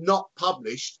spiked and not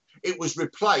published, it was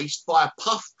replaced by a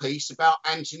puff piece about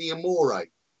Anthony Amore.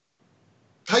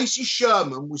 Casey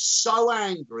Sherman was so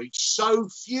angry, so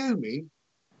fuming,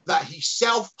 that he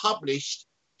self-published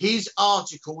his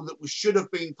article that should have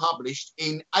been published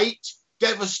in 8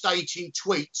 devastating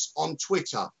tweets on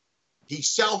Twitter. He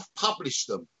self-published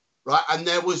them, right? And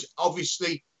there was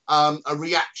obviously a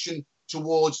reaction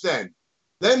towards them.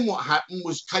 Then what happened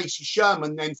was Casey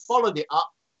Sherman then followed it up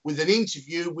with an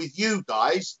interview with you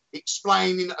guys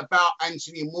explaining about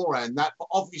Anthony Amore and that. But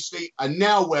obviously, and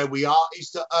now where we are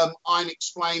is that I'm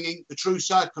explaining the true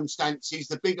circumstances,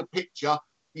 the bigger picture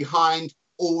behind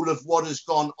all of what has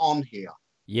gone on here.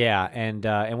 Yeah,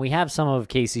 and we have some of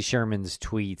Casey Sherman's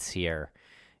tweets here,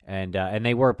 and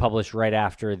they were published right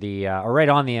after or right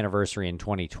on the anniversary in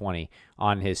 2020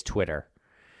 on his Twitter.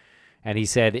 And he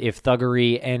said, if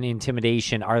thuggery and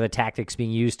intimidation are the tactics being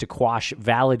used to quash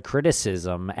valid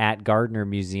criticism, at Gardner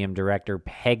Museum Director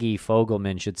Peggy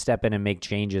Fogelman should step in and make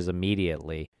changes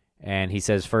immediately. And he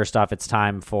says, first off, it's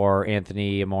time for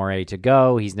Anthony Amore to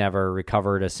go. He's never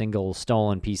recovered a single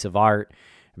stolen piece of art.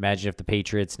 Imagine if the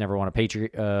Patriots never won a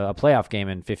playoff game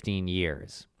in 15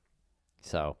 years.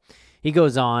 So he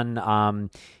goes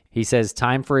on. He says,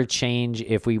 time for a change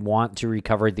if we want to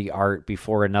recover the art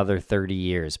before another 30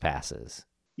 years passes.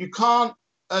 You can't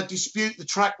dispute the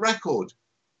track record.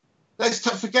 Let's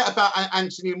forget about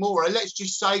Anthony Amore. Let's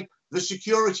just say the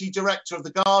security director of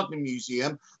the Gardner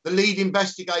Museum, the lead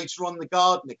investigator on the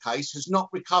Gardner case, has not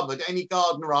recovered any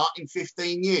Gardner art in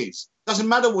 15 years. Doesn't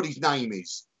matter what his name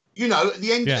is. You know, at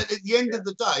the end of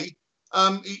the day,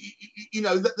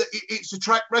 it's a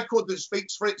track record that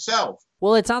speaks for itself.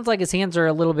 Well, it sounds like his hands are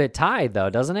a little bit tied, though,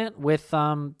 doesn't it, with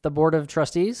the Board of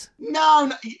Trustees?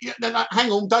 No,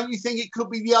 hang on. Don't you think it could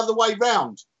be the other way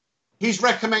round? his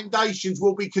recommendations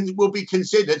will be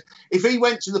considered. If he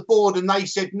went to the board and they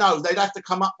said no, they'd have to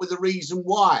come up with a reason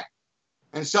why.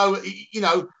 And so,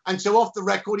 and so off the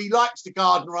record, he likes the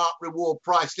Gardner Art Reward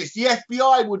price list. The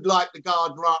FBI would like the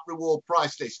Gardner Art Reward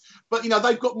price list. But,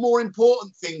 they've got more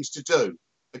important things to do.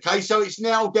 Okay, so it's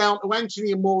now down to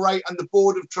Anthony Amore and the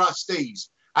Board of Trustees.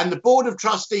 And the Board of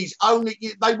Trustees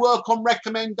they work on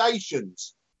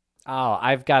recommendations. Oh,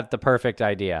 I've got the perfect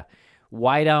idea.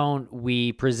 Why don't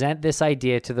we present this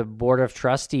idea to the Board of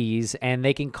Trustees and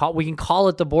we can call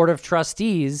it the Board of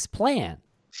Trustees plan?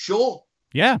 Sure.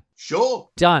 Yeah. Sure.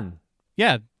 Done.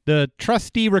 Yeah, the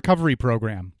Trustee Recovery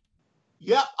Program.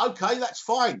 Yeah, okay, that's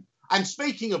fine. And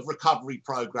speaking of recovery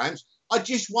programs, I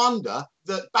just wonder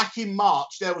that back in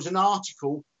March, there was an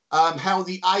article how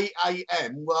the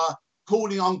AAM were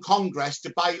calling on Congress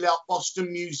to bail out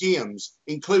Boston museums,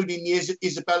 including the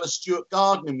Isabella Stewart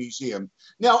Gardner Museum.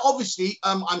 Now, obviously,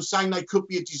 I'm saying they could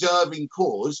be a deserving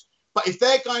cause, but if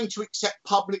they're going to accept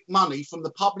public money from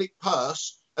the public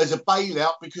purse as a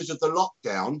bailout because of the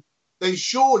lockdown, then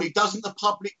surely doesn't the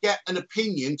public get an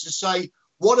opinion to say,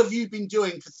 what have you been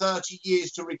doing for 30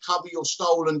 years to recover your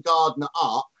stolen Gardner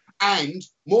art? And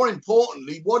more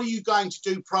importantly, what are you going to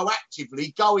do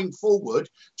proactively going forward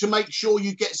to make sure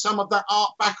you get some of that art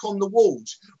back on the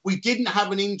walls? We didn't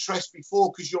have an interest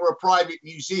before because you're a private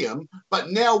museum,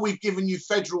 but now we've given you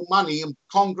federal money and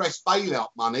Congress bailout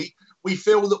money. We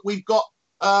feel that we've got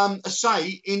a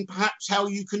say in perhaps how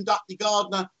you conduct the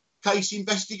Gardner case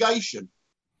investigation.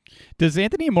 Does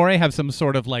Anthony Amore have some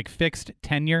sort of fixed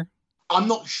tenure? I'm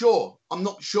not sure.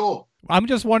 I'm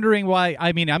just wondering why.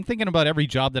 I mean, I'm thinking about every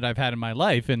job that I've had in my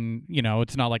life, and,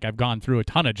 it's not like I've gone through a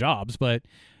ton of jobs, but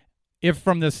if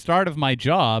from the start of my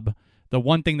job, the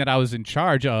one thing that I was in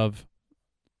charge of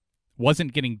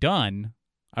wasn't getting done,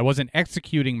 I wasn't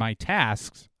executing my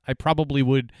tasks, I probably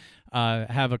would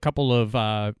have a couple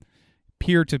of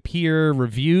peer-to-peer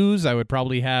reviews. I would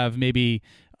probably have maybe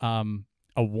a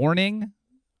warning.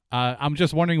 I'm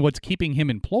just wondering what's keeping him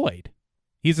employed.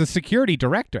 He's a security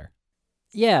director.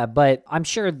 Yeah, but I'm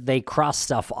sure they cross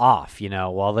stuff off,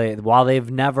 while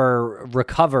they've never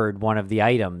recovered one of the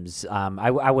items. I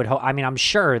would hope. I mean, I'm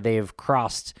sure they've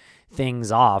crossed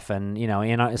things off, and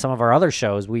in some of our other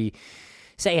shows, we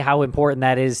say how important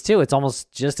that is too. It's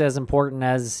almost just as important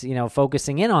as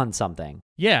focusing in on something.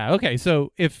 Yeah. Okay.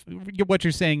 So if what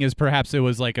you're saying is perhaps it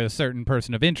was a certain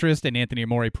person of interest, and Anthony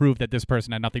Amore proved that this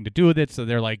person had nothing to do with it, so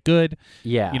they're good.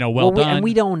 Yeah. Well done. And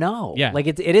we don't know. Yeah.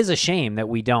 It is a shame that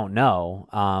we don't know.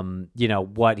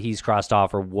 What he's crossed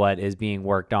off or what is being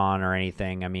worked on or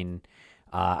anything. I mean,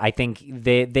 I think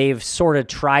they've sort of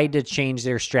tried to change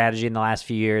their strategy in the last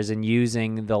few years and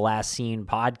using the Last Seen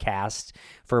podcast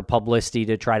for publicity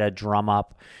to try to drum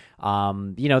up,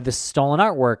 this stolen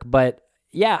artwork. But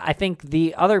yeah, I think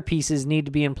the other pieces need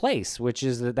to be in place, which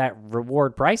is that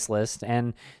reward price list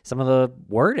and some of the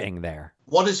wording there.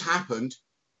 What has happened,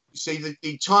 you see,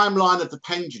 the timeline of the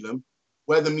pendulum,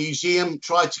 where the museum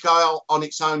tried to go out on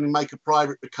its own and make a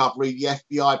private recovery, the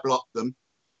FBI blocked them.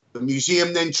 The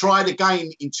museum then tried again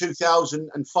in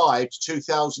 2005 to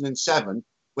 2007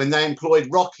 when they employed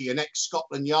Rocky, an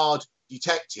ex-Scotland Yard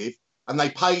detective, and they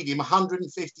paid him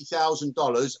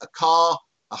 $150,000, a car,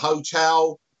 a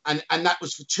hotel, and that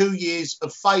was for 2 years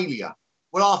of failure.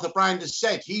 Well, Arthur Brand has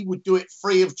said he would do it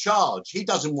free of charge. He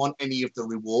doesn't want any of the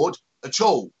reward at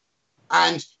all.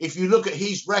 And if you look at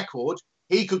his record,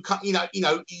 he could,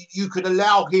 you could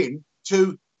allow him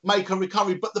to make a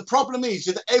recovery. But the problem is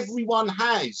that everyone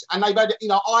has, and they've had it,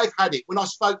 I've had it when I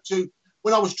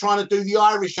was trying to do the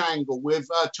Irish angle with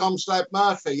Tom Slab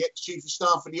Murphy, ex-chief of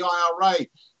staff of the IRA.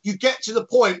 You get to the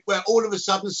point where all of a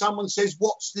sudden someone says,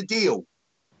 what's the deal?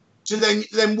 So then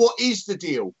what is the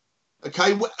deal?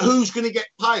 Okay, who's going to get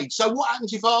paid? So what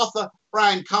happens if Arthur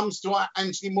Brand comes to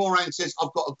Anthony Amore and says,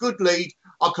 I've got a good lead,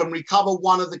 I can recover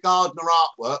one of the Gardner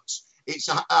artworks, it's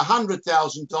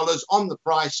 $100,000 on the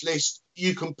price list,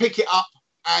 you can pick it up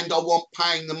and I want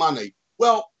paying the money.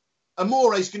 Well,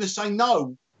 Amore is going to say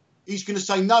no. He's going to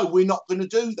say, no, we're not going to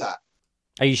do that.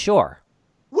 Are you sure?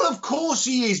 Well, of course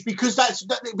he is, because they're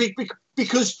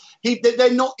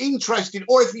not interested.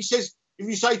 Or if you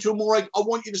say to Amore, I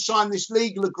want you to sign this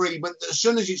legal agreement that as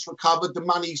soon as it's recovered, the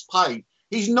money's paid.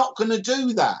 He's not going to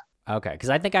do that. Okay, because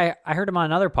I think I heard him on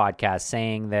another podcast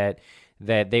saying that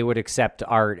they would accept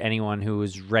art, anyone who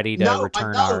was ready to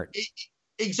return art.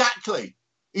 Exactly.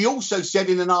 He also said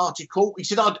in an article, he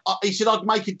said I'd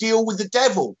make a deal with the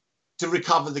devil to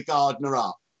recover the Gardner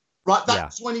art. Right,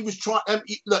 that's when he was trying.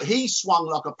 Look, he swung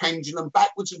like a pendulum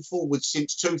backwards and forwards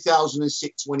since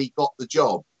 2006 when he got the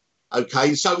job.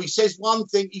 Okay, so he says one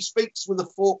thing, he speaks with a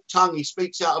forked tongue, he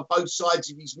speaks out of both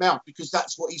sides of his mouth because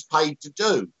that's what he's paid to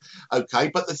do. Okay,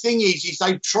 but the thing is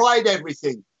they've tried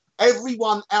everything.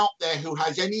 Everyone out there who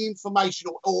has any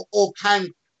information or can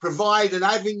provide an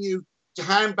avenue to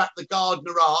hand back the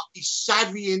Gardner art is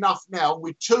savvy enough now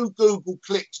with 2 Google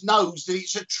clicks knows that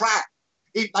it's a trap.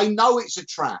 They know it's a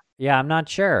trap. Yeah, I'm not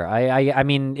sure. I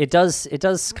mean, it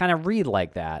does kind of read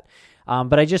like that.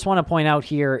 But I just want to point out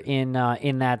here in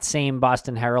that same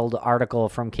Boston Herald article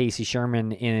from Casey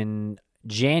Sherman in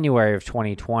January of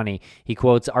 2020, he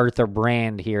quotes Arthur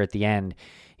Brand here at the end.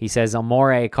 He says,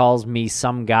 Amore calls me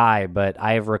some guy, but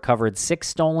I have recovered 6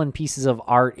 stolen pieces of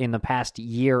art in the past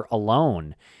year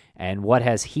alone. And what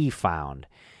has he found?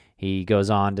 He goes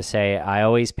on to say, I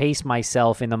always pace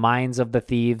myself in the minds of the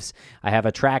thieves. I have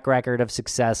a track record of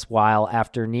success, while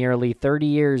after nearly 30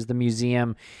 years, the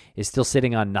museum is still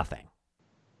sitting on nothing.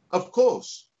 Of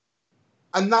course.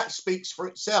 And that speaks for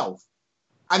itself.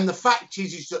 And the fact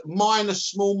is that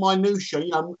small minutiae,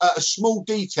 a small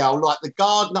detail like the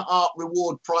Gardner Art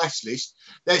Reward price list,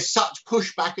 there's such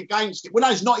pushback against it. Well,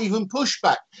 no, it's not even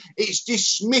pushback. It's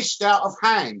dismissed out of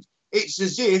hand. It's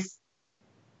as if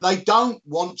they don't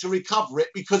want to recover it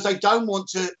because they don't want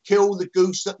to kill the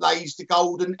goose that lays the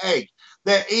golden egg.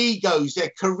 Their egos,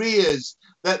 their careers,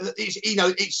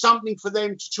 it's something for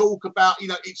them to talk about,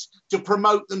 it's to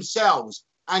promote themselves.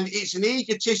 And it's an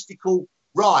egotistical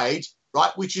ride,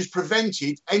 right, which has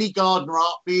prevented any Gardner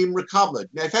art being recovered.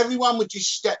 Now, if everyone would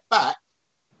just step back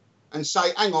and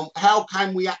say, hang on, how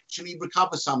can we actually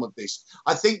recover some of this?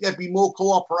 I think there'd be more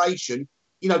cooperation.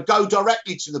 Go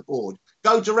directly to the board.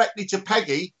 Go directly to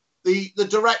Peggy, the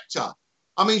director.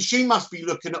 I mean, she must be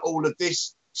looking at all of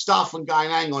this stuff and going,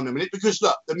 hang on a minute, because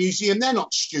look, the museum, they're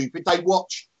not stupid. They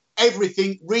watch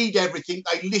everything, read everything,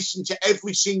 they listen to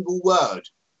every single word.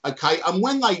 Okay, and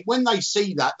when they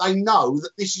see that, they know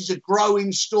that this is a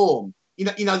growing storm.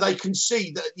 They can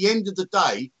see that at the end of the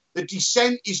day, the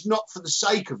dissent is not for the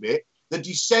sake of it. The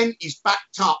dissent is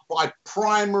backed up by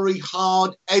primary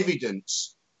hard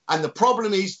evidence. And the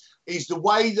problem is the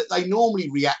way that they normally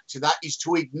react to that is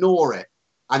to ignore it.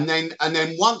 And then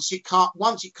once it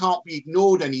can't be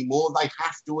ignored anymore, they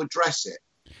have to address it.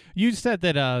 You said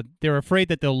that they're afraid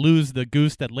that they'll lose the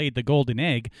goose that laid the golden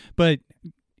egg, but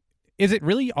is it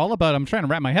really all about, I'm trying to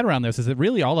wrap my head around this, is it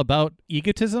really all about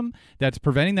egotism that's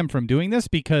preventing them from doing this?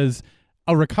 Because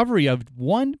a recovery of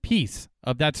one piece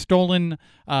of that stolen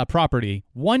property,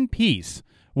 one piece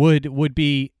would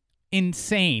be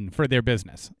insane for their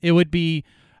business. It would be,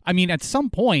 I mean, at some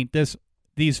point,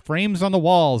 these frames on the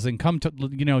walls and come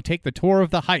to, take the tour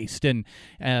of the heist and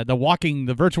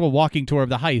the virtual walking tour of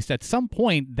the heist. At some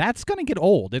point, that's going to get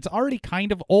old. It's already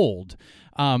kind of old.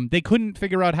 They couldn't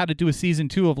figure out how to do a season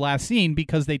 2 of Last Scene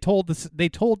because they told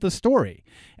the story,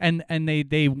 and they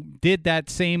did that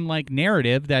same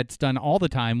narrative that's done all the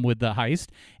time with the heist.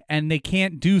 And they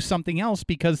can't do something else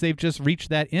because they've just reached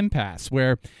that impasse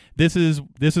where this is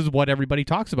what everybody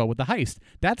talks about with the heist.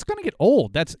 That's going to get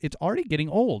old. It's already getting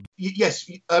old.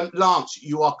 Yes, Lance,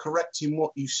 you are correct in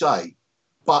what you say,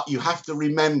 but you have to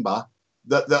remember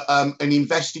that an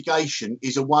investigation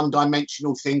is a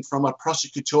one-dimensional thing from a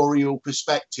prosecutorial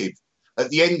perspective.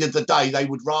 At the end of the day, they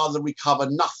would rather recover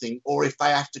nothing, or if they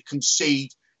have to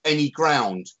concede any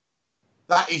ground.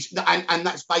 That is, and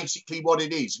that's basically what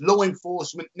it is. Law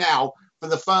enforcement now, for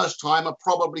the first time, are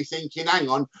probably thinking, hang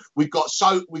on, with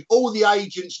all the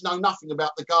agents know nothing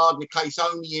about the Gardner case,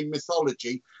 only in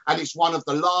mythology, and it's one of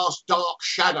the last dark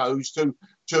shadows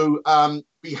to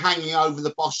be hanging over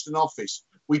the Boston office.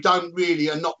 We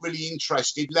are not really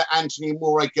interested. Let Anthony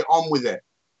Amore get on with it.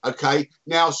 Okay,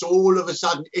 now, so all of a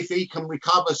sudden, if he can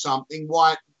recover something,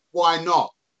 why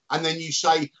not? And then you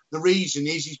say the reason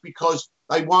is because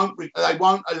they won't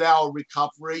allow a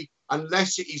recovery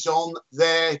unless it is on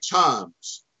their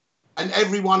terms. And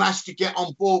everyone has to get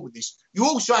on board with this. You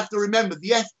also have to remember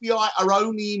the FBI are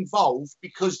only involved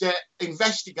because they're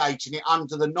investigating it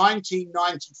under the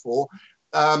 1994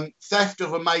 Theft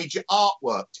of a Major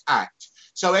Artwork Act.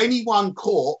 So anyone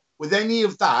caught with any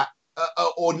of that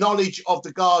or knowledge of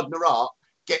the Gardner art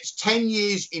gets 10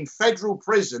 years in federal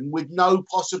prison with no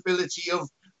possibility of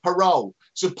parole.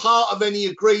 So part of any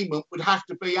agreement would have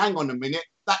to be, hang on a minute,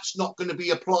 that's not going to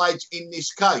be applied in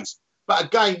this case. But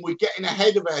again, we're getting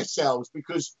ahead of ourselves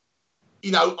because,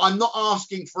 I'm not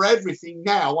asking for everything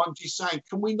now. I'm just saying,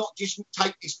 can we not just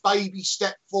take this baby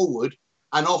step forward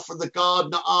and offer the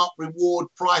Gardner Art Reward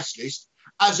price list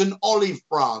as an olive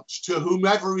branch to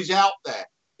whomever is out there?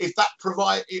 If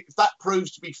that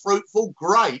proves to be fruitful,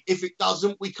 great. If it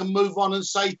doesn't, we can move on and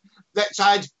say, let's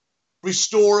add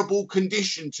restorable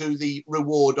condition to the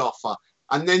reward offer.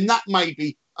 And then that may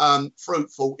be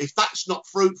fruitful. If that's not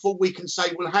fruitful, we can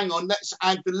say, well, hang on, let's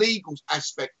add the legal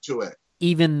aspect to it.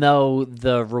 Even though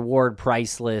the reward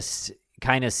price list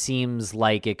kind of seems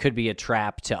like it could be a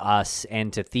trap to us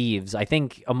and to thieves, I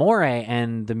think Amore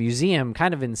and the museum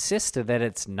kind of insisted that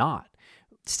it's not.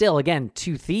 Still, again,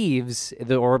 to thieves,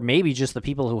 or maybe just the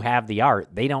people who have the art,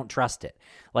 they don't trust it.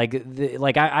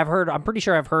 I'm pretty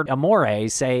sure I've heard Amore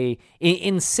say,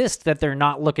 insist that they're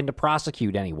not looking to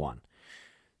prosecute anyone.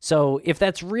 So if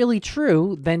that's really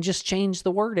true, then just change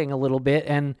the wording a little bit,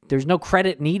 and there's no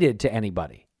credit needed to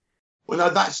anybody. Well, no,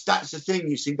 that's the thing.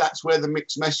 You see, that's where the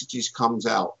mixed messages comes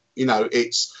out. You know,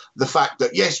 it's the fact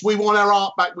that yes, we want our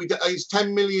art back. It's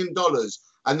 $10 million,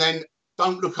 and then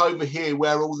don't look over here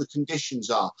where all the conditions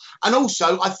are. And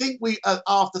also, I think we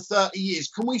after 30 years,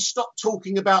 can we stop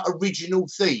talking about original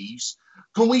thieves?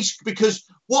 Can we? Because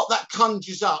what that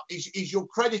conjures up is you're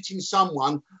crediting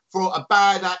someone for a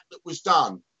bad act that was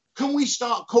done. Can we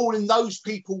start calling those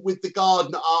people with the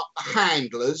Gardner art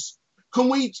handlers? Can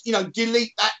we,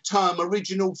 delete that term,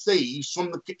 original thieves,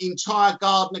 from the entire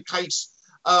Gardner case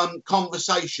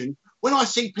conversation? When I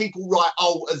see people write,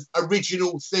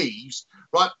 original thieves,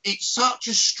 right, it's such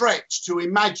a stretch to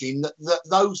imagine that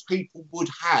those people would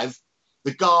have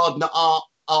the Gardner art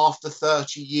after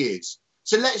 30 years.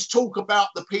 So let's talk about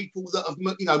the people that have,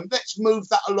 let's move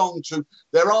that along to,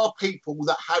 there are people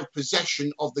that have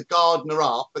possession of the Gardner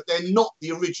art, but they're not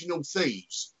the original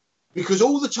thieves. Because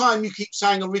all the time you keep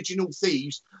saying original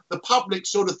thieves, the public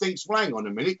sort of thinks, well, hang on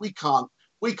a minute, we can't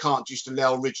just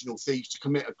allow original thieves to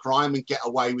commit a crime and get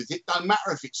away with it. Don't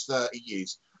matter if it's 30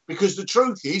 years. Because the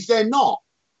truth is they're not.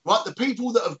 Right? The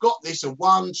people that have got this are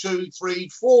 1, 2, 3,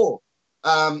 4.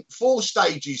 4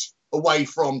 stages away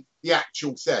from the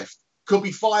actual theft. Could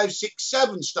be 5, 6,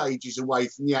 7 stages away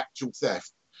from the actual theft.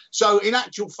 So in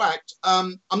actual fact,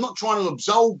 I'm not trying to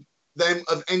absolve them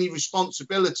of any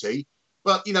responsibility,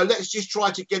 but, let's just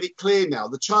try to get it clear now.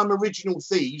 The term original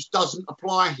thieves doesn't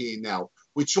apply here now.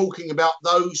 We're talking about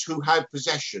those who have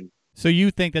possession. So you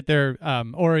think that they're,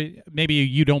 or maybe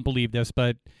you don't believe this,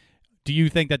 but do you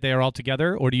think that they are all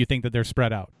together, or do you think that they're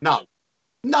spread out?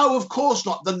 No, of course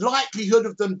not. The likelihood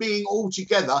of them being all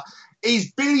together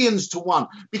is billions to one.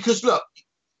 Because look,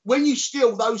 when you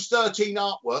steal those 13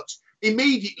 artworks,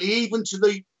 immediately, even to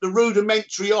the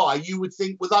rudimentary eye, you would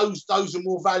think, well, those are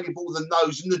more valuable than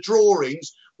those. And the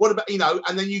drawings, what about,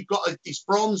 and then you've got this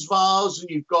bronze vase, and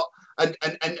you've got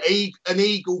an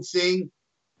eagle thing.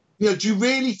 Do you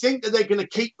really think that they're going to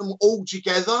keep them all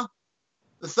together?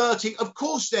 The 13, of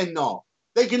course they're not.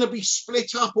 They're going to be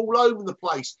split up all over the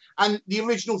place. And the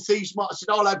original thieves might have said,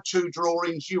 I'll have 2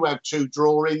 drawings, you have 2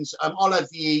 drawings, I'll have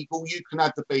the eagle, you can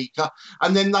have the beaker.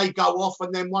 And then they go off,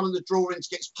 and then one of the drawings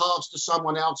gets passed to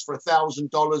someone else for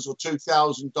 $1,000 or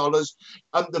 $2,000.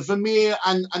 The Vermeer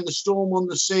and the Storm on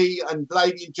the Sea and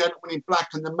Lady and Gentleman in Black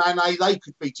and the Manet, they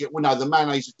could beat it. Well, no, the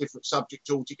Manet's a different subject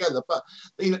altogether. But,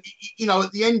 at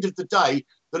the end of the day,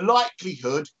 the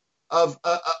likelihood of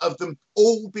them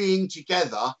all being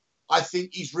together, I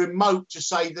think, is remote, to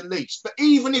say the least. But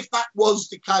even if that was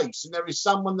the case, and there is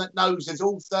someone that knows there's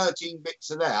all 13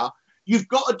 bits are there, you've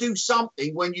got to do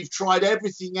something when you've tried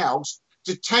everything else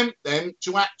to tempt them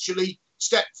to actually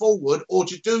step forward or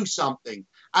to do something.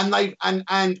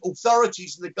 And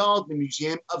authorities in the Gardner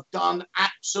Museum have done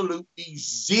absolutely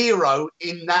zero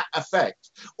in that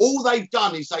effect. All they've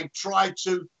done is they've tried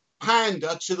to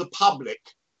pander to the public.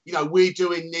 We're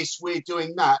doing this, we're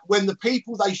doing that, when the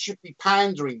people they should be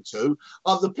pandering to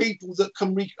are the people that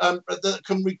can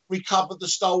recover the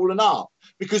stolen art.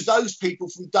 Because those people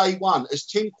from day one, as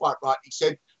Tim quite rightly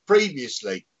said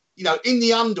previously, in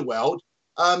the underworld,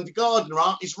 the Gardner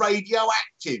art is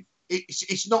radioactive.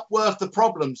 It's not worth the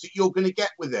problems that you're going to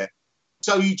get with it.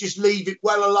 So you just leave it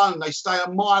well alone. They stay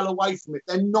a mile away from it.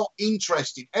 They're not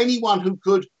interested. Anyone who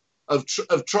could have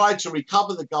tried to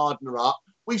recover the Gardner art,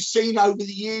 we've seen over the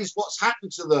years what's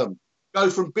happened to them. Go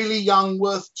from Billy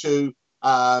Youngworth to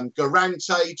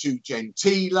Garante to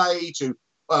Gentile to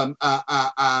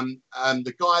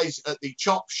the guys at the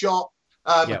Chop Shop.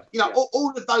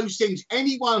 All of those things.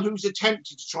 Anyone who's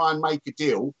attempted to try and make a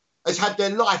deal has had their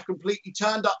life completely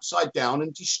turned upside down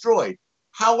and destroyed.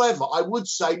 However, I would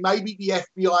say maybe the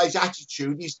FBI's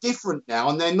attitude is different now,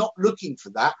 and they're not looking for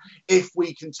that. If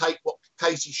we can take what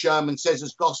Casey Sherman says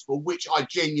as gospel, which I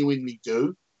genuinely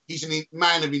do, he's a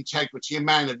man of integrity, a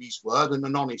man of his word, and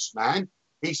an honest man.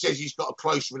 He says he's got a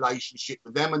close relationship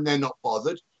with them and they're not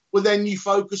bothered. Well, then you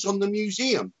focus on the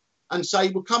museum and say,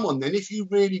 well, come on then, if you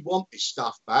really want this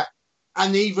stuff back,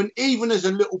 and even as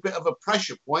a little bit of a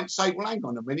pressure point, say, well, hang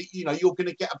on a minute, you're going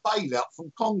to get a bailout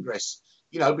from Congress,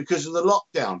 because of the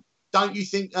lockdown. don't you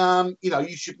think,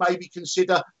 you should maybe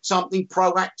consider something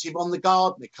proactive on the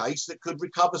Gardner case that could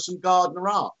recover some Gardner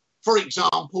art? For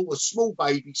example, a small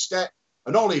baby step,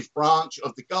 an olive branch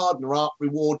of the Gardner art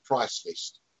reward price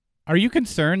list. Are you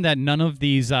concerned that none of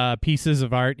these pieces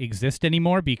of art exist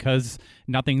anymore because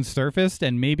nothing's surfaced?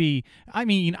 And maybe,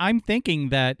 I'm thinking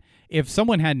that if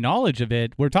someone had knowledge of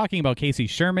it, we're talking about Casey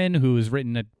Sherman, who's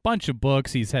written a bunch of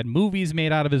books. He's had movies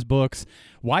made out of his books.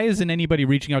 Why isn't anybody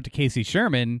reaching out to Casey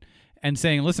Sherman and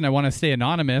saying, listen, I want to stay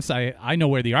anonymous. I know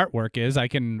where the artwork is. I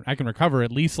can recover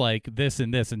at least like this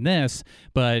and this and this,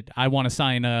 but I want to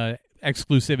sign a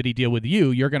exclusivity deal with you.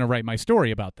 You're going to write my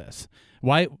story about this.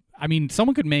 Why?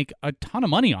 Someone could make a ton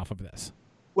of money off of this.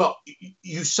 Well,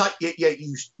 you say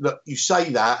you say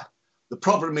that. The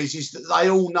problem is that they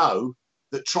all know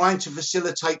that trying to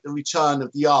facilitate the return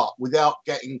of the art without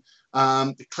getting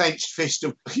the clenched fist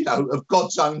of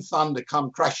God's own thunder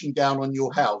come crashing down on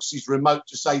your house is remote,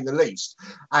 to say the least.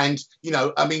 And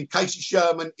Casey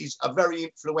Sherman is a very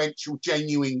influential,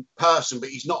 genuine person, but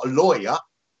he's not a lawyer.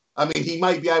 He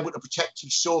may be able to protect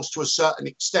his source to a certain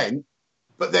extent.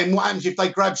 But then what happens if they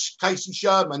grab Casey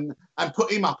Sherman and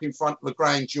put him up in front of a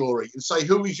grand jury and say,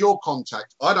 who is your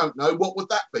contact? I don't know. What would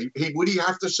that be? Would he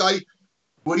have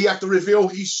to reveal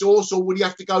his source, or would he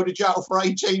have to go to jail for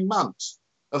 18 months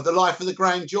of the life of the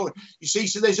grand jury? You see,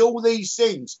 so there's all these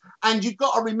things. And you've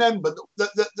got to remember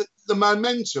that the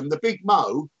momentum, the big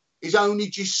mo, is only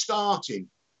just starting.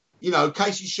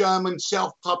 Casey Sherman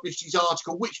self-published his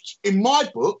article, which in my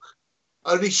book,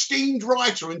 an esteemed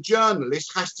writer and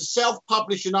journalist has to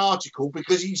self-publish an article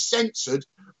because he's censored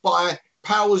by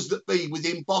powers that be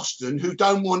within Boston who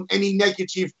don't want any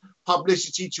negative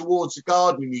publicity towards the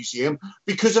Gardner Museum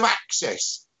because of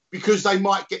access, because they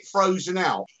might get frozen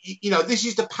out. This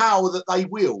is the power that they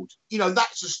wield.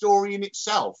 That's a story in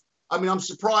itself. I'm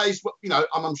surprised,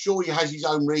 I'm sure he has his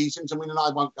own reasons. And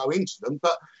I won't go into them,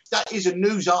 but that is a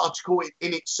news article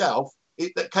in itself.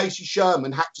 That Casey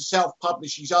Sherman had to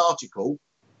self-publish his article,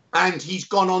 and he's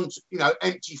gone on to,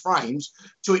 empty frames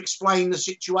to explain the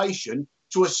situation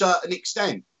to a certain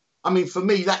extent. For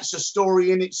me, that's a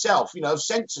story in itself,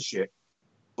 censorship.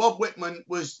 Bob Whitman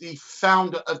was the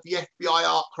founder of the FBI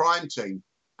art crime team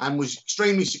and was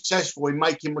extremely successful in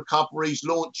making recoveries,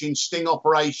 launching sting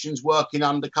operations, working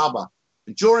undercover.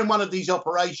 And during one of these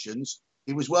operations,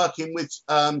 he was working with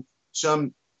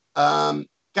some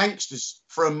gangsters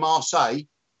from Marseille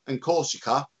and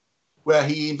Corsica, where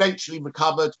he eventually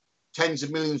recovered tens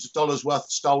of millions of dollars worth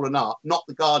of stolen art, not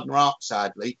the Gardner art,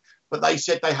 sadly, but they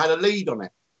said they had a lead on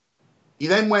it. He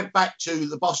then went back to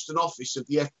the Boston office of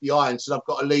the FBI and said, I've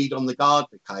got a lead on the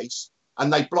Gardner case,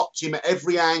 and they blocked him at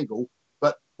every angle.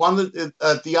 But one of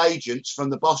the agents from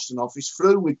the Boston office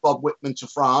flew with Bob Whitman to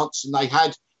France, and they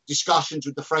had discussions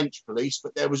with the French police,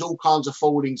 but there was all kinds of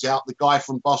fallings out. The guy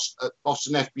from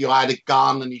Boston FBI had a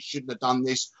gun and he shouldn't have done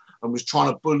this and was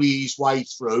trying to bully his way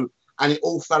through, and it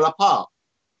all fell apart.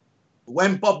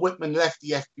 When Bob Whitman left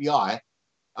the FBI,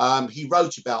 he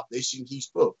wrote about this in his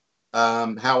book,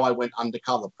 How I Went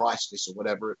Undercover, Priceless, or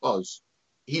whatever it was.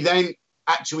 He then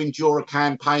had to endure a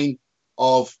campaign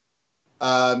of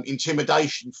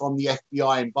intimidation from the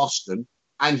FBI in Boston,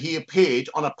 and he appeared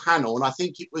on a panel, and I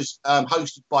think it was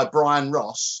hosted by Brian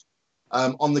Ross,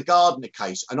 on the Gardner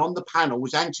case. And on the panel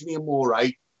was Anthony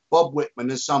Amore, Bob Whitman,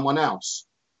 and someone else.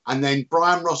 And then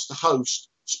Brian Ross, the host,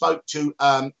 spoke to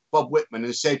Bob Whitman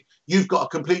and said, you've got a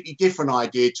completely different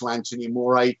idea to Anthony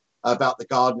Amore about the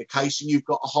Gardner case, and you've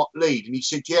got a hot lead. And he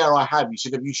said, yeah, I have. He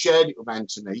said, have you shared it with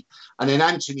Anthony? And then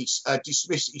Anthony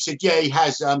dismissed it. He said, yeah, he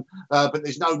has, but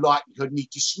there's no likelihood. And he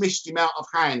dismissed him out of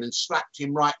hand and slapped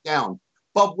him right down.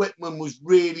 Bob Whitman was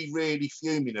really, really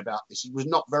fuming about this. He was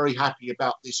not very happy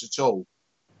about this at all.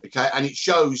 Okay, and it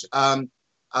shows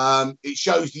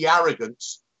the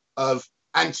arrogance of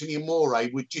Anthony Amore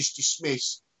would just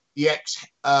dismiss the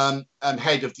ex-head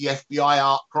of the FBI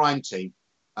art crime team,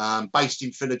 based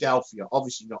in Philadelphia,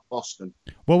 obviously not Boston.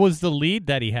 What was the lead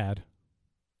that he had?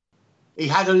 He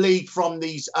had a lead from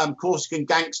these Corsican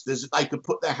gangsters that they could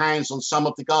put their hands on some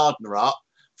of the Gardner art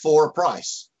for a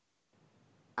price.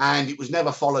 And it was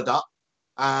never followed up.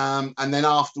 And then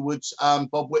afterwards,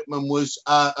 Bob Whitman was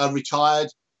retired,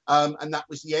 and that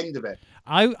was the end of it.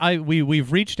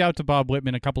 We've reached out to Bob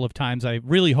Whitman a couple of times. I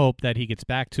really hope that he gets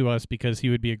back to us because he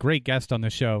would be a great guest on the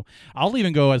show. I'll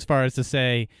even go as far as to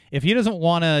say, if he doesn't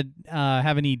want to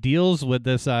have any deals with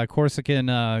this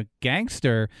Corsican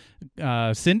gangster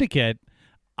syndicate,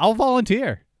 I'll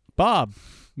volunteer. Bob,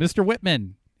 Mr.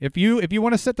 Whitman, if you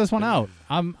want to sit this one out,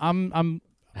 I'm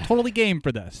totally game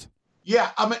for this.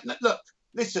 Yeah, I mean, look,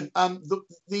 listen.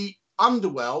 The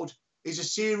underworld is a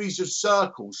series of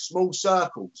circles, small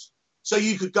circles. So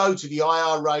you could go to the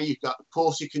IRA, you could go to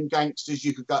Corsican gangsters,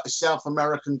 you could go to South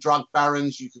American drug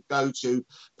barons, you could go to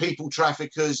people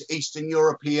traffickers, Eastern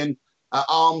European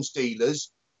arms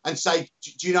dealers, and say,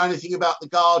 do you know anything about the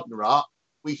Gardner Ark?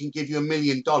 We can give you $1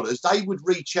 million. They would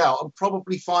reach out and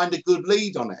probably find a good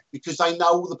lead on it because they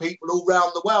know all the people all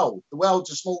around the world. The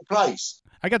world's a small place.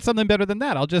 I got something better than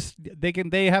that.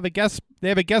 They have a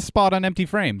guest spot on Empty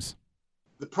Frames.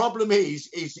 The problem is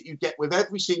that you get with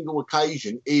every single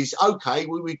occasion is, okay,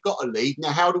 we've got a lead.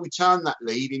 Now, how do we turn that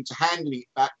lead into handing it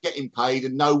back, getting paid,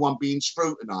 and no one being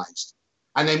scrutinised?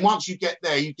 And then once you get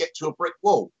there, you get to a brick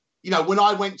wall. You know, when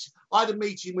I had a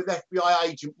meeting with FBI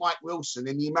agent Mike Wilson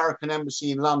in the American Embassy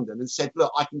in London and said,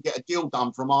 look, I can get a deal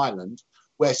done from Ireland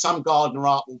where some Gardner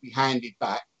Ark will be handed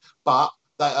back, but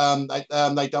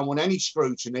they don't want any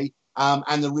scrutiny.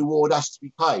 And the reward has to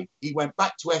be paid. He went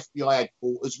back to FBI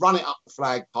headquarters, run it up the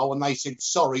flagpole, and they said,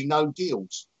 sorry, no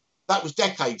deals. That was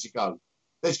decades ago.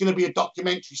 There's going to be a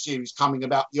documentary series coming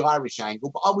about the Irish angle,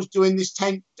 but I was doing this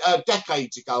 10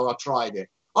 decades ago. I tried it.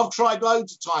 I've tried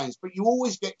loads of times, but you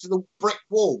always get to the brick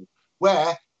wall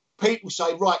where people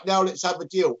say, right, now let's have a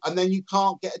deal, and then you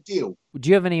can't get a deal. Do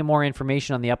you have any more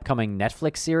information on the upcoming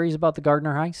Netflix series about the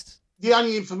Gardner heist? The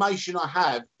only information I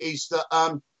have is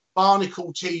that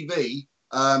Barnacle TV,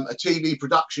 a TV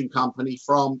production company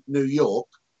from New York,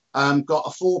 got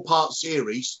a 4-part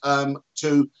series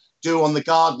to do on the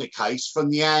Gardner case from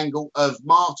the angle of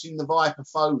Martin the Viper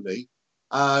Foley,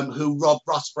 who robbed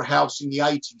Rusborough House in the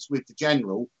 80s with the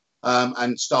General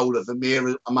and stole a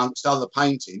Vermeer, amongst other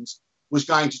paintings, was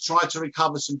going to try to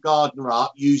recover some Gardner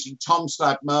art using Tom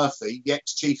Slab Murphy, the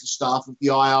ex-chief of staff of the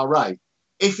IRA.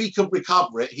 If he could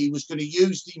recover it, he was going to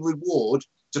use the reward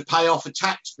to pay off a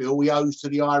tax bill he owes to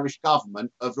the Irish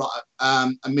government of like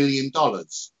 $1 million.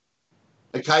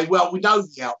 Okay, well, we know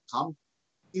the outcome.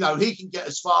 You know, he can get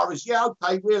as far as, yeah,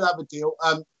 okay, we'll have a deal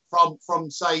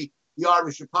from say, the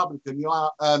Irish Republican,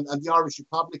 and the Irish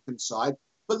Republican side.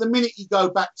 But the minute you go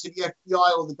back to the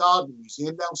FBI or the Gardner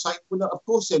Museum, they'll say, well, no, of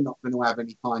course they're not going to have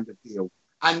any kind of deal.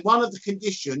 And one of the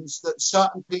conditions that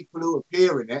certain people who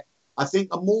appear in it, I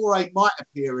think Amore might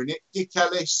appear in it, Dick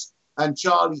Ellis and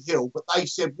Charlie Hill, but they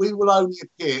said we will only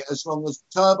appear as long as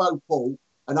Turbo Paul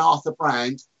and Arthur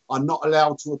Brand are not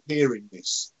allowed to appear in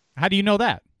this. How do you know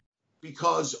that?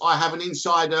 Because I have an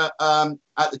insider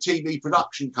at the TV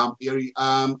production company,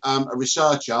 a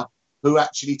researcher who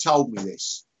actually told me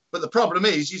this. But the problem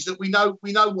is that we know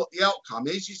what the outcome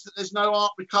is that there's no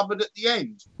art recovered at the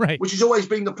end, right? Which has always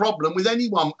been the problem with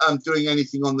anyone doing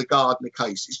anything on the Gardner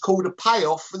case. It's called a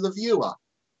payoff for the viewer.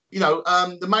 You know,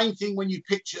 the main thing when you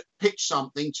pitch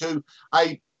something to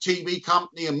a TV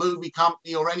company, a movie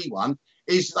company, or anyone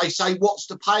is they say, "What's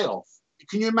the payoff?"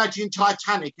 Can you imagine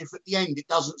Titanic if at the end it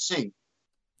doesn't sink?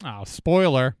 Oh,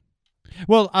 spoiler.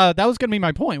 Well, that was going to be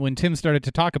my point when Tim started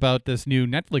to talk about this new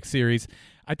Netflix series.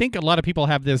 I think a lot of people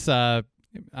have this, I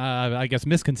guess,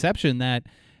 misconception that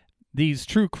these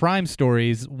true crime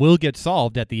stories will get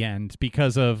solved at the end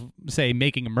because of, say,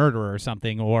 making a murderer or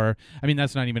something. Or, I mean,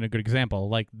 that's not even a good example,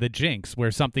 like The Jinx,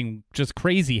 where something just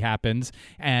crazy happens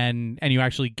and you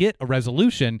actually get a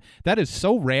resolution. That is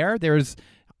so rare. There's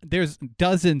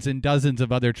dozens and dozens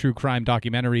of other true crime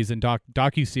documentaries and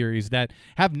docuseries that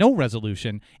have no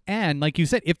resolution. And like you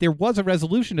said, if there was a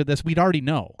resolution to this, we'd already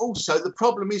know. Also, the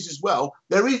problem is as well,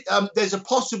 there's a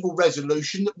possible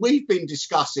resolution that we've been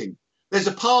discussing. There's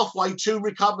a pathway to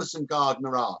recover some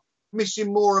Gardner art.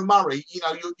 Missing Maura Murray, you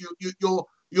know,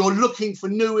 you're looking for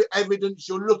new evidence.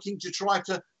 You're looking to try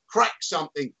to crack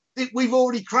something. We've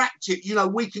already cracked it. You know,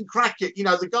 we can crack it. You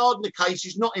know, the Gardner case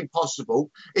is not impossible.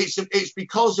 It's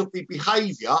because of the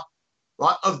behaviour,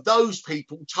 right, of those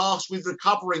people tasked with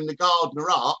recovering the Gardner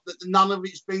art that none of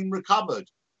it's been recovered.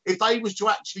 If they was to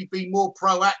actually be more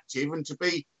proactive and to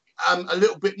be a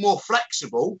little bit more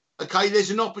flexible, okay, there's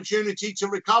an opportunity to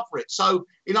recover it. So,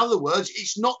 in other words,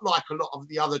 it's not like a lot of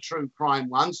the other true crime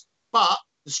ones, but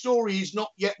the story is not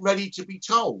yet ready to be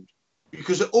told.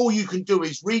 Because all you can do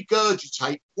is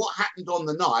regurgitate what happened on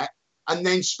the night and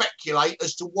then speculate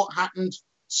as to what happened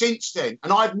since then.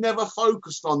 And I've never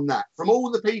focused on that. From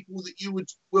all the people that you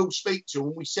will speak to,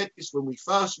 and we said this when we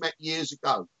first met years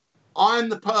ago, I'm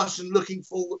the person looking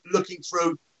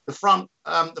through the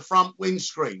front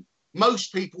windscreen.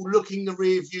 Most people looking the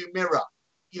rear view mirror.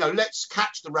 You know, let's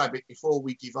catch the rabbit before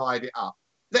we divide it up.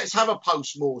 Let's have a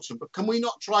post-mortem, but can we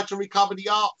not try to recover the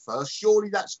art first? Surely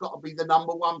that's got to be the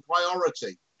number one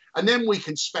priority. And then we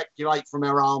can speculate from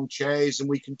our armchairs and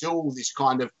we can do all this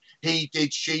kind of he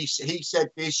did, he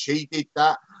said this, she did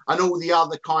that, and all the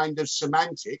other kind of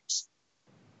semantics,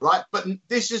 right? But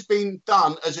this has been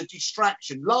done as a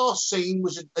distraction. Last scene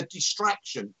was a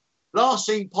distraction. Last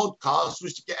Scene podcast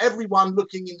was to get everyone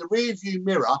looking in the rearview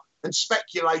mirror and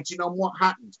speculating on what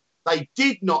happened. They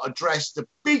did not address the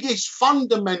biggest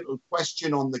fundamental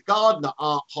question on the Gardner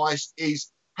art heist is,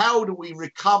 how do we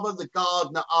recover the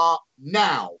Gardner art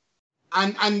now?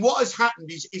 And what has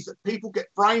happened is that people get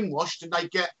brainwashed and they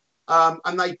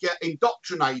get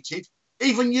indoctrinated.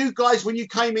 Even you guys, when you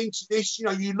came into this,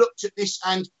 you looked at this,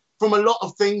 and from a lot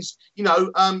of things, you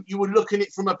were looking at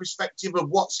it from a perspective of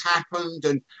what's happened,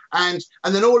 and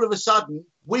then all of a sudden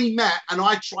we met, and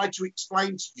I tried to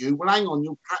explain to you, well, hang on,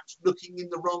 you're perhaps looking in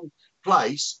the wrong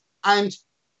place, and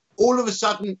all of a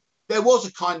sudden there was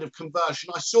a kind of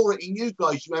conversion. I saw it in you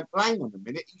guys. You went, well, hang on a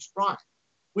minute, he's right.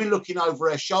 We're looking over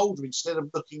our shoulder instead of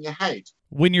looking ahead.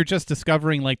 When you're just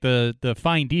discovering like the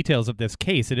fine details of this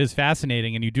case, it is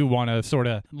fascinating, and you do want to sort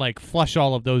of like flush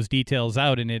all of those details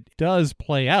out, and it does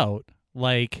play out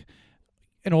like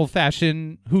an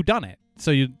old-fashioned whodunit.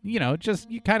 So you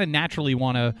kind of naturally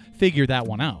want to figure that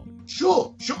one out.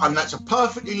 Sure, and that's a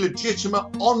perfectly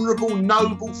legitimate, honourable,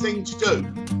 noble thing to do.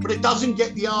 But it doesn't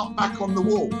get the art back on the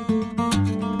wall.